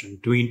process question?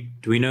 Do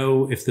we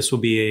know if this will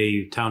be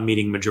a town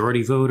meeting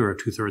majority vote or a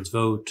 2/3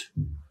 vote?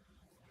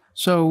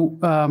 So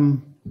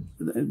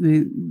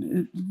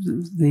the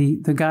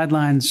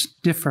guidelines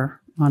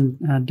differ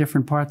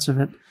different parts of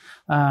it.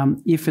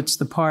 If it's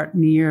the part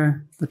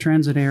near the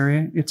transit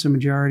area, it's a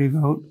majority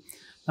vote.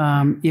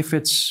 If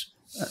it's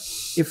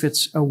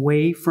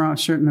away from a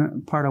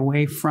certain part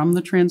away from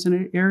the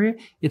transit area,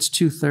 it's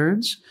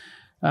 2/3.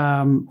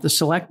 The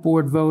select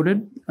board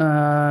voted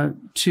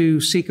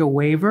to seek a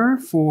waiver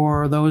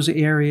for those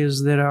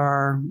areas that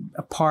are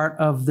a part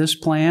of this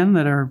plan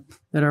that are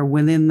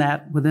within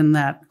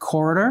that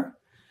corridor,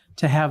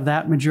 to have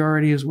that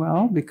majority as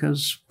well,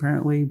 because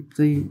apparently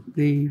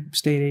the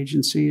state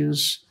agency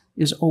is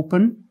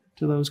open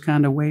to those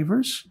kind of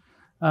waivers.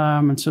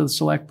 And so the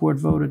select board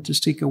voted to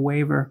seek a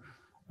waiver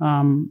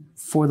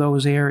for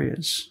those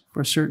areas,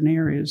 for certain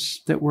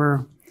areas that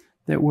were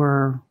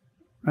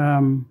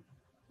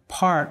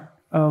part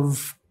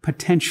of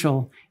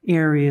potential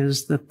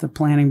areas that the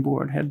planning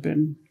board had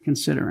been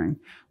considering.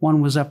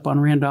 One was up on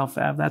Randolph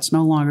Ave. That's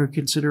no longer a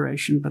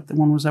consideration, but the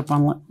one was up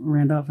on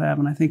Randolph Ave,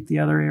 and I think the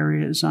other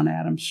area is on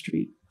Adams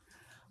Street.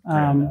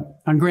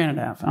 On Granite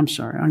Ave. I'm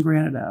sorry, on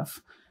Granite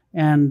Ave.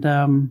 And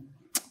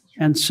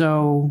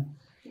so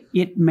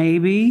it may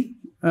be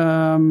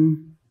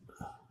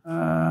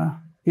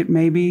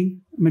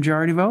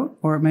majority vote,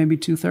 or it may be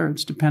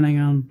 2/3, depending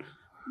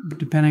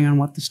on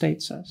what the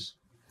state says.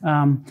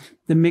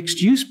 The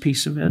mixed use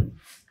piece of it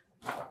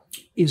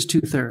is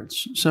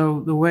 2/3.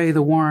 So the way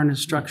the warrant is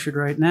structured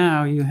right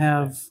now, you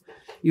have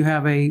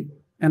an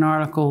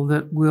article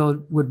that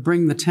would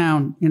bring the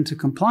town into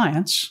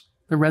compliance,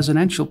 the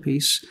residential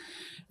piece,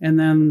 and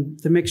then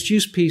the mixed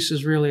use piece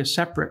is really a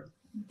separate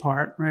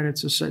part, right?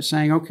 It's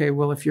saying, okay,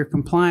 well, if you're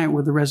compliant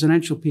with the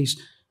residential piece,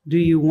 do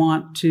you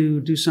want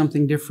to do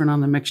something different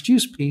on the mixed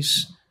use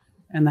piece?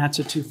 And that's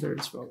a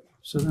 2/3 vote.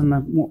 So then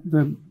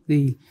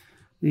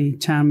the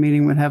town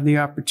meeting would have the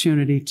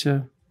opportunity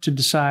to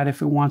decide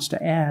if it wants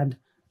to add,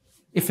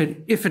 if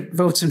it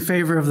votes in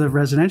favor of the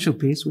residential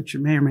piece, which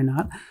it may or may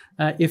not,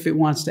 if it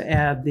wants to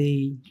add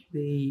the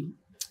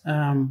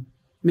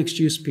mixed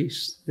use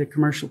piece, the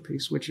commercial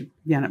piece, which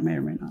again, it may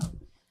or may not.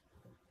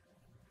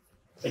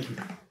 Thank you.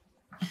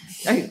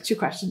 I have two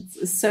questions.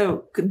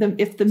 So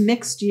if the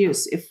mixed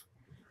use, if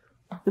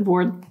the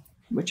board,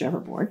 whichever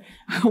board,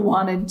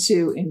 wanted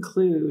to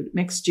include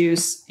mixed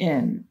use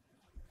in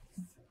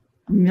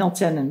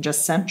Milton and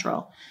just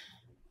Central,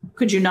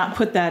 could you not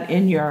put that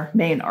in your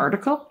main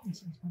article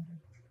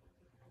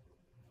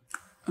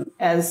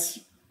as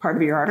part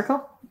of your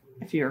article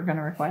if you're going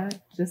to require it?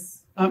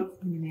 Just in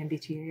the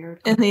MBTA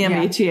article. In the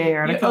MBTA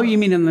article. Oh, you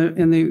mean in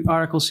the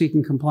article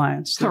seeking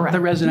compliance? Correct. The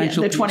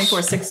residential the piece.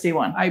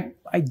 2461.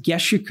 I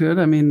guess you could.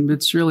 I mean,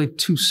 it's really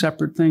two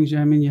separate things.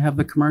 I mean, you have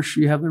the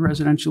commercial, you have the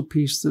residential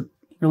piece that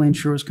really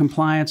ensures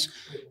compliance,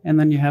 and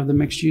then you have the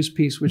mixed use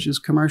piece, which is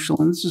commercial.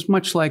 And this is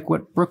much like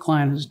what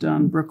Brookline has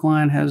done.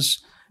 Brookline has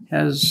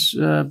as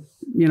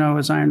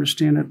I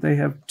understand it, they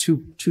have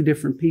two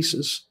different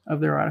pieces of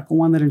their article: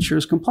 one that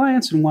ensures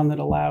compliance and one that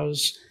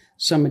allows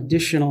some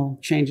additional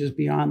changes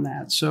beyond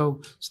that.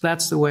 So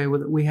that's the way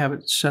that we have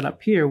it set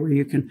up here, where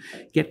you can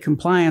get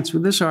compliance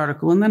with this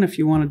article, and then if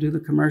you want to do the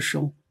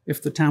commercial,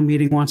 if the town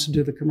meeting wants to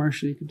do the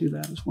commercial, you could do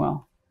that as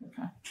well.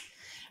 Okay.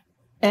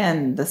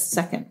 And the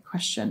second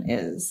question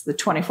is the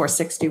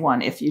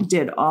 2461. If you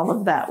did all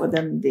of that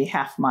within the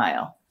half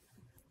mile,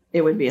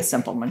 it would be a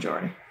simple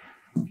majority.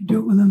 If you do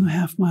it within the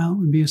half mile, it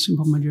would be a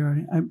simple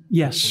majority.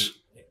 Yes.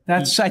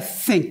 I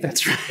think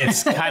that's right.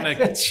 It's kind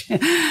of,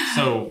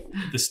 so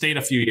the state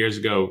a few years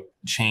ago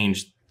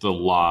changed the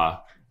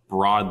law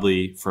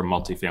broadly for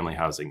multifamily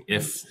housing.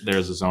 If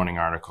there's a zoning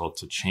article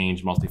to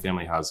change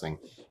multifamily housing,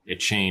 it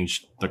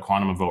changed the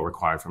quantum of vote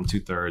required from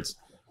 2/3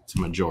 to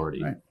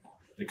majority. Right.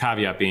 The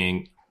caveat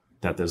being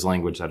that there's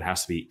language that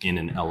has to be in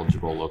an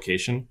eligible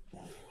location.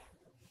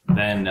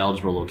 Then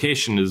eligible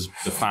location is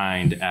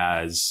defined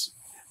as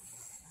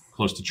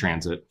close to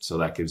transit, so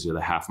that gives you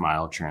the half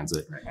mile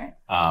transit. Right.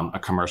 A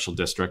commercial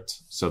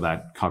district, so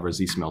that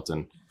covers East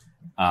Milton.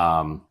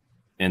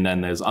 And then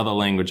there's other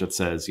language that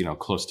says,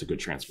 close to good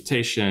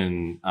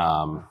transportation,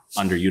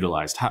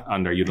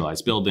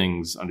 underutilized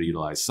buildings,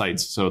 underutilized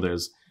sites. So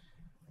there's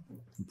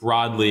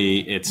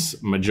broadly,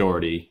 it's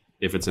majority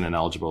if it's in an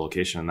eligible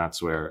location. And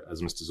that's where,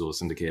 as Mr.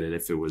 Zulus indicated,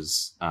 if it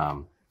was,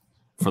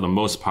 for the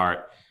most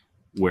part,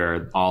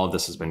 where all of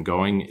this has been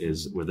going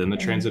is within the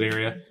transit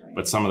area,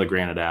 but some of the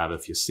Granite Ave,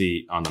 if you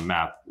see on the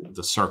map,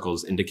 the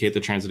circles indicate the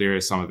transit area,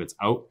 some of it's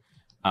out.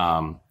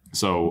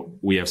 So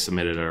we have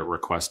submitted a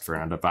request for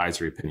an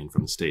advisory opinion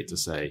from the state to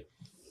say,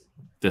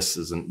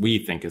 we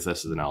think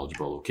this is an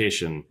eligible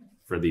location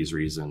for these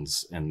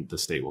reasons, and the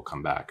state will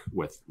come back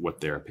with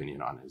what their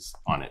opinion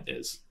on it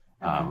is.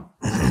 So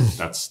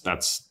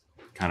that's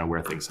kind of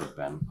where things have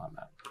been on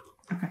that.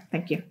 Okay,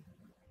 thank you.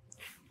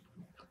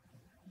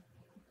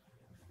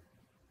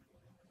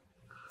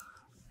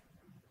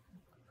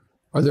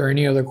 Are there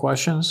any other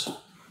questions?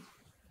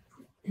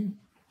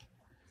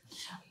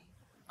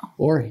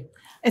 Lori?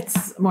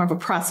 It's more of a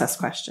process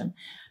question.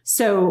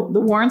 So the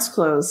warrant's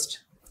closed.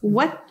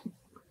 What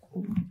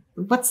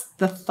what's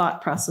the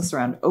thought process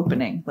around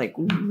opening? Like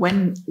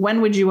when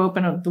would you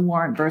open the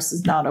warrant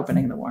versus not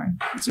opening the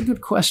warrant? It's a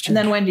good question. And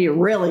then when do you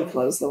really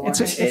close the warrant?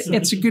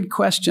 It's a good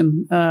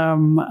question.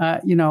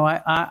 You know,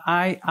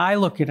 I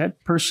look at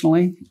it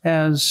personally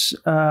as,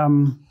 I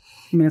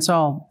mean, it's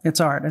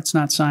art. It's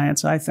not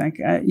science, I think.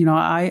 You know,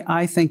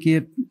 I think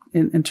it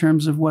in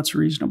terms of what's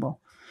reasonable.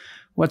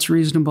 What's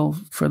reasonable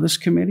for this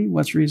committee,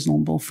 what's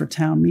reasonable for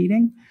town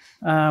meeting,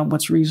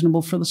 what's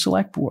reasonable for the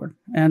select board.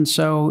 And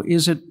so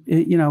is it,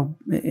 you know,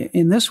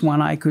 in this one,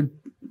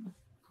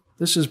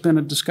 this has been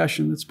a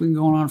discussion that's been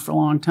going on for a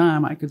long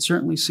time. I could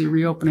certainly see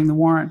reopening the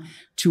warrant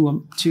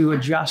to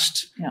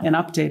adjust and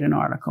update an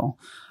article.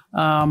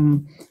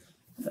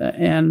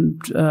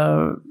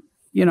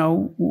 You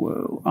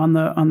know, on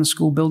the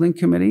school building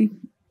committee,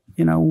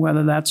 you know,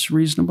 whether that's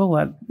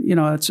reasonable, you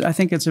know, I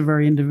think it's a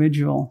very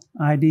individual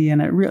idea.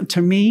 And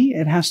to me,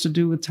 it has to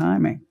do with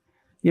timing.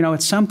 You know,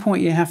 at some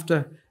point you have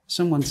to,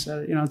 someone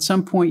said, you know, at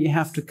some point you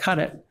have to cut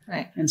it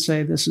and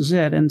say, this is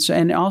it.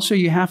 And also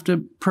you have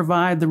to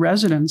provide the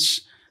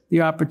residents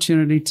the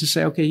opportunity to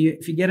say, okay,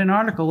 if you get an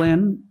article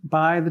in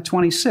by the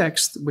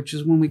 26th, which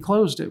is when we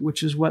closed it,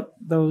 which is what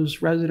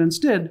those residents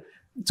did,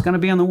 it's going to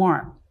be on the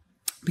warrant.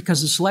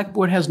 Because the select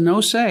board has no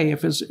say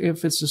if it's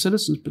a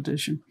citizen's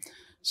petition.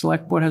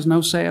 Select board has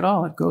no say at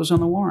all. It goes on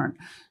the warrant.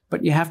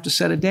 But you have to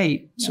set a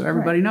date so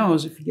everybody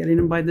knows if you get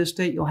in by this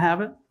date, you'll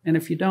have it. And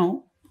if you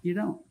don't, you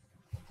don't.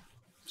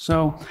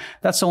 So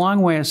that's a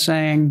long way of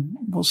saying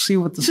we'll see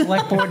what the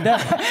select board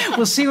does.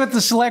 We'll see what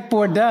the select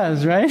board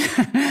does, right?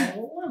 I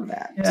love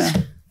that.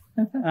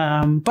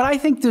 Yeah. But I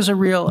think there's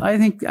I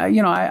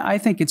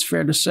think it's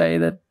fair to say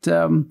that,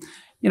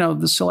 you know,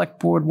 the select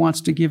board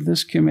wants to give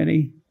this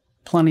committee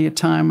plenty of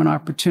time and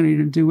opportunity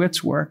to do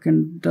its work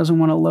and doesn't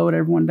want to load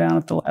everyone down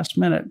at the last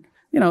minute.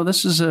 You know,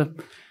 this is a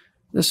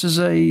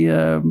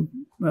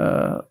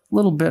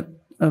little bit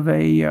of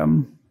a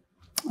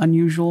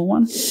unusual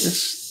one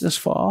this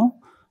fall.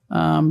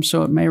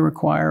 So it may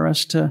require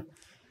us to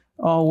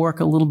all work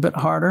a little bit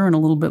harder and a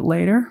little bit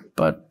later.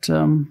 But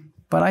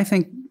I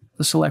think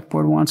the select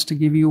board wants to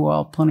give you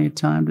all plenty of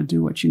time to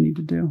do what you need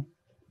to do.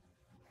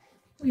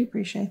 We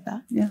appreciate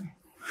that. Yeah.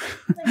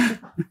 Thank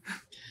you.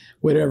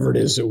 Whatever it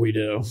is that we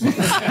do.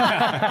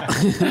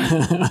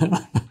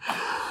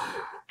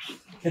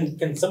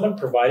 Can someone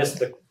provide us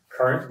the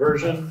current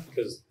version?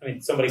 Because, I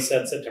mean, somebody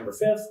said September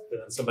 5th,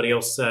 and then somebody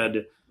else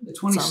said... The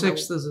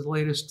 26th is the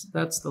latest.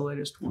 That's the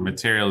latest one. The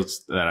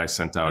materials that I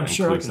sent out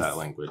includes that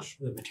language.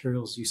 The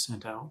materials you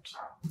sent out?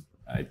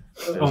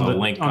 There's a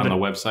link on the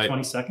website.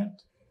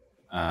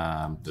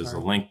 22nd? There's a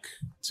link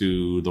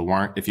to the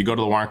warrant. If you go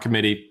to the warrant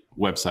committee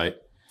website,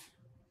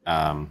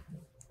 I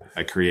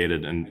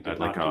created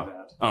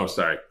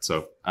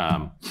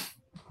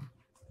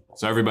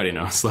so everybody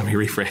knows. Let me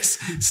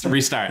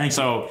restart.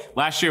 So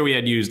last year we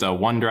had used a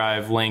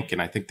OneDrive link, and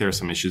I think there are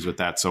some issues with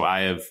that. So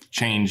I have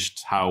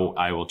changed how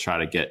I will try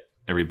to get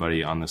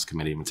everybody on this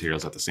committee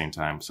materials at the same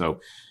time.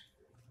 So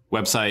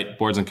website,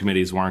 boards and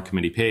committees, warrant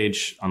committee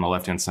page. On the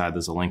left-hand side,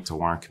 there's a link to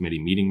warrant committee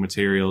meeting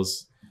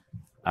materials.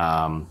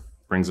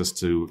 Brings us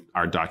to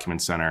our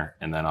document center,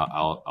 and then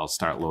I'll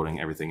start loading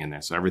everything in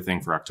there. So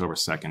everything for October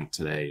 2nd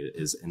today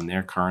is in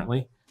there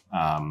currently.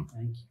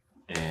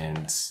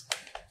 And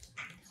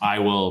I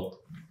will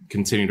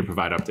continue to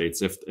provide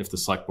updates if the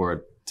select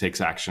board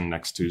takes action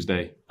next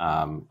Tuesday.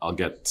 I'll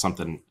get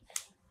something.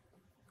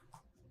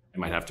 I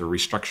might have to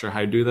restructure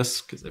how I do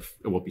this because it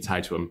won't be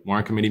tied to a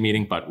warrant committee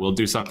meeting, but we'll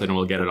do something and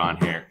we'll get it on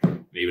here.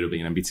 Maybe it'll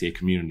be an MBTA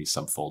community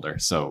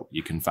subfolder, so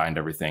you can find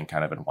everything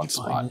kind of in one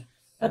spot.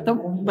 But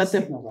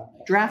the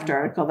draft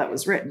article that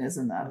was written is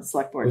in the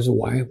select board. There's a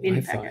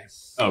meeting packet.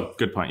 Oh,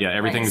 good point. Yeah,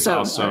 everything's So,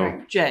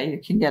 also. Jay, you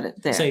can get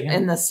it there Say again?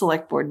 in the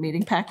select board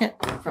meeting packet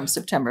from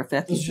September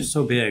 5th. It's just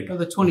so big. Oh,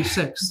 the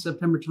 26th,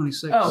 September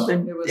 26th. Oh,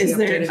 then It was is the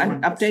there updated an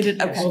one.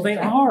 updated? Okay. Well, they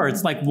are.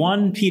 It's like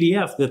one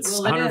PDF that's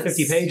Well, it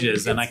 150 is.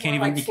 pages, and It's you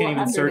can't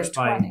even search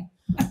by. 420.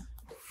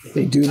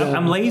 They do that.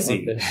 I'm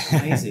lazy.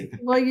 Lazy.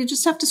 Well, you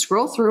just have to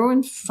scroll through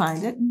and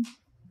find it.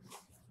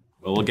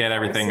 Well, we'll get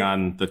everything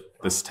on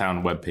this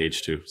town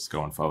webpage too,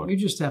 going forward. You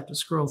just have to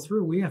scroll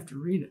through. We have to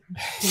read it.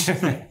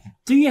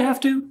 Do you have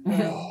to?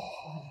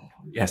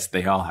 Yes,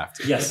 they all have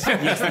to. Yes.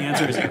 Yes, the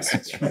answer is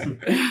yes.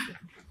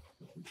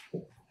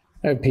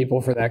 I have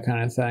people for that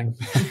kind of thing.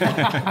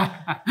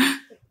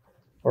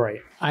 All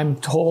right. I'm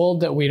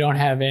told that we don't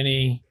have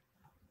any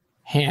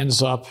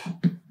hands up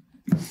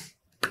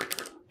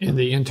in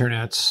the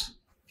internets.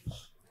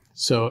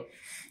 So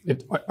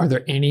are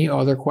there any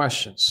other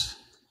questions?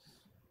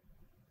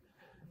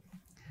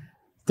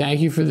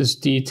 Thank you for this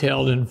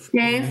detailed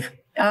information. Dave,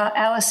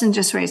 Allison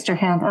just raised her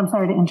hand. I'm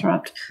sorry to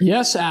interrupt.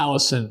 Yes,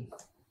 Allison.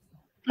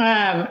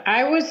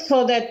 I was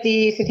told that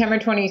the September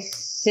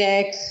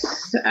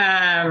 26th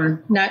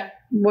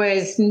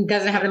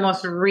doesn't have the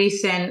most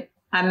recent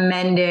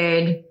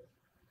amended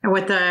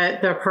with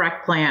the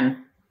correct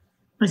plan.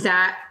 Is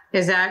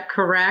that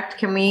correct?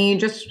 Can we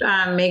just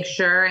make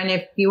sure? And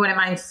if you wouldn't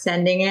mind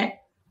sending it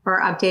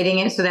or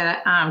updating it so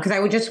that because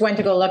I just went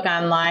to go look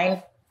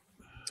online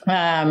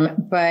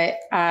But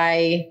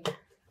I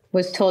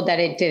was told that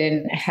it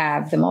didn't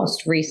have the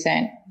most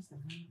recent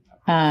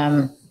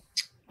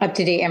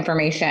up-to-date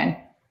information.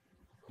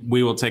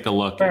 We will take a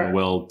look and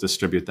we'll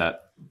distribute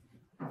that.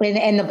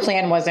 And the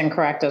plan wasn't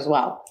correct as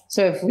well.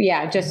 So if, you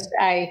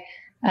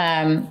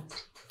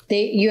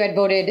had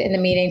voted in the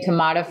meeting to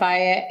modify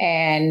it,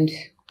 and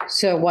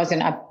so it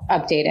wasn't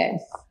updated.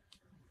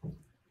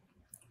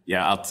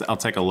 Yeah, I'll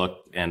take a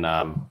look and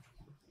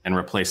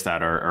replace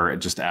that or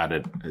just add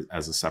it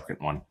as a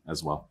separate one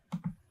as well.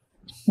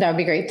 That would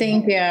be great.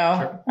 Thank you.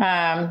 Sure.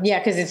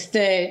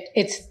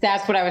 Because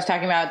that's what I was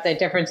talking about, the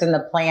difference in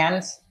the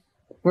plans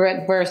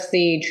versus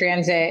the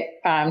transit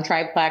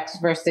triplex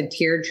versus the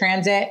tiered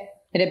transit.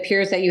 It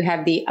appears that you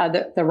have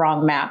the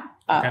wrong map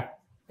that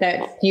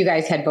you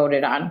guys had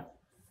voted on.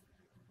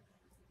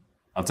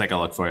 I'll take a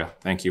look for you.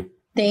 Thank you.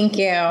 Thank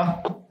you.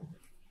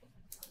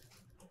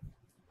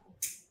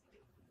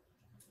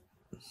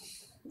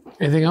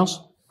 Anything else?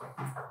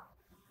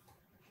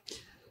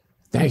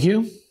 Thank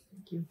you.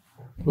 Thank you.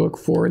 Look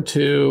forward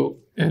to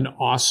an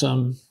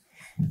awesome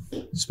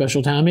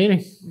special town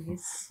meeting.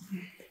 Yes.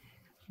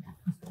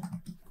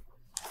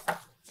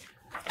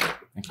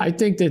 I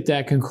think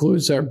that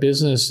concludes our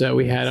business that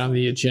we had on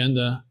the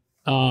agenda.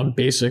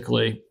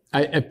 Basically,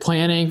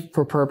 planning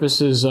for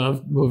purposes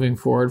of moving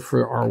forward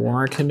for our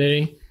warrant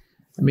committee.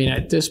 I mean,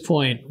 at this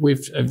point,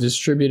 I've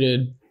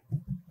distributed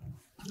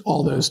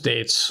all those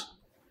dates.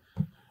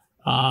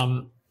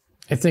 I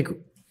think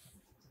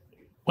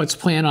let's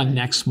plan on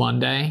next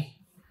Monday.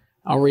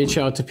 I'll reach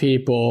out to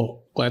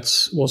people.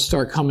 We'll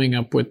start coming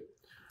up with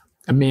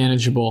a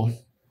manageable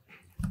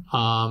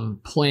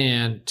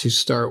plan to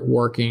start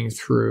working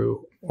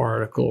through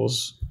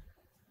articles,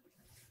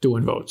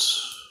 doing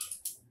votes.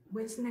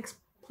 When's the next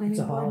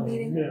planning board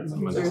meeting? Yeah,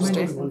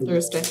 Thursday.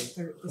 This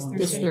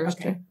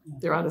Thursday.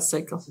 They're on a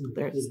cycle.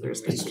 There's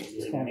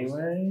Thursday.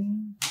 Anyway.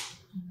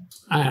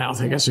 I don't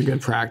think that's a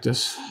good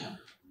practice.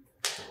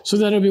 So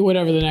that'll be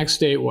whatever the next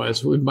date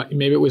was.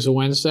 Maybe it was a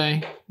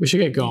Wednesday. We should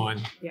get going.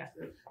 Yeah.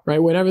 Right.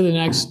 Whatever the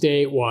next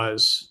date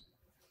was.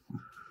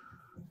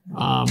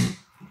 I'll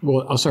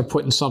start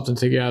putting something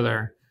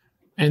together,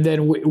 and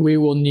then we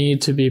will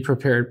need to be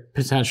prepared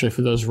potentially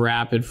for those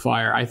rapid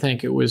fire. I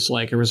think it was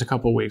a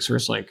couple of weeks where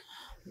it's like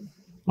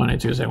Monday,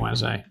 Tuesday,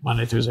 Wednesday,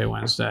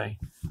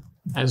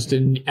 as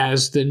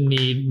the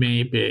need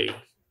may be.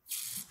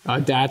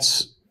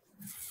 That's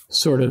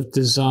sort of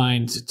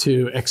designed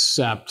to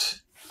accept.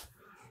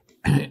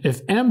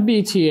 If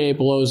MBTA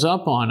blows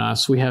up on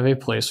us, we have a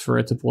place for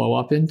it to blow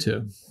up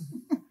into,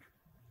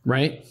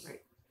 right?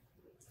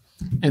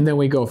 And then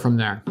we go from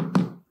there.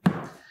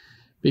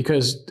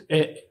 Because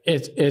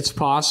it's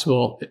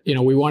possible,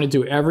 we want to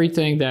do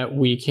everything that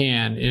we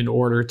can in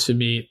order to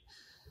meet,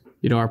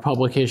 our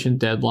publication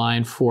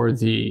deadline for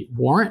the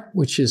warrant,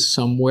 which is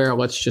somewhere,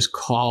 let's just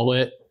call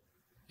it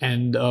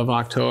end of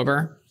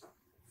October.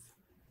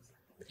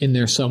 In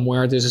there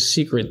somewhere, there's a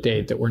secret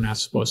date that we're not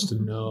supposed to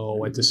know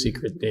what the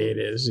secret date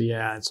is.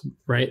 Yeah, it's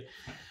right.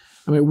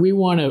 I mean, we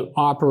want to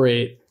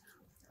operate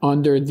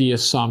under the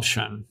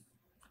assumption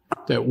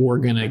that we're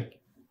going to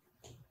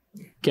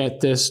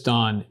get this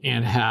done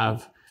and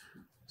have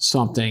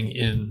something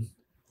in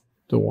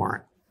the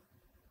warrant,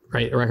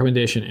 right? A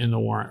recommendation in the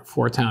warrant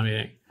for a town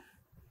meeting.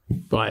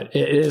 But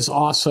it is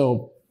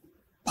also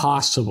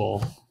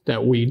possible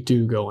that we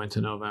do go into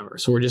November.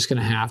 So we're just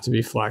going to have to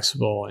be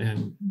flexible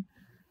and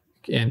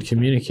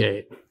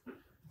communicate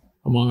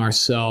among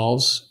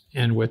ourselves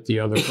and with the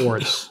other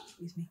boards.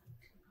 Excuse me.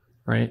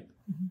 Right?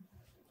 Mm-hmm.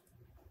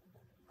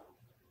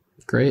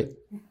 Great.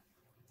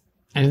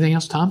 Anything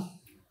else, Tom?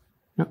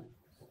 Yep.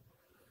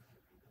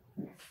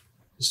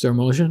 Is there a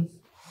motion?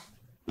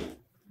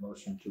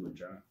 Motion to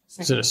adjourn.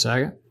 Is it a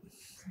second?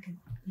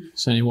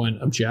 Does anyone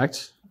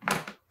object?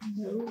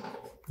 No.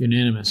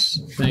 Unanimous.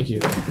 Thank you.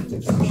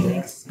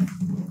 Thanks.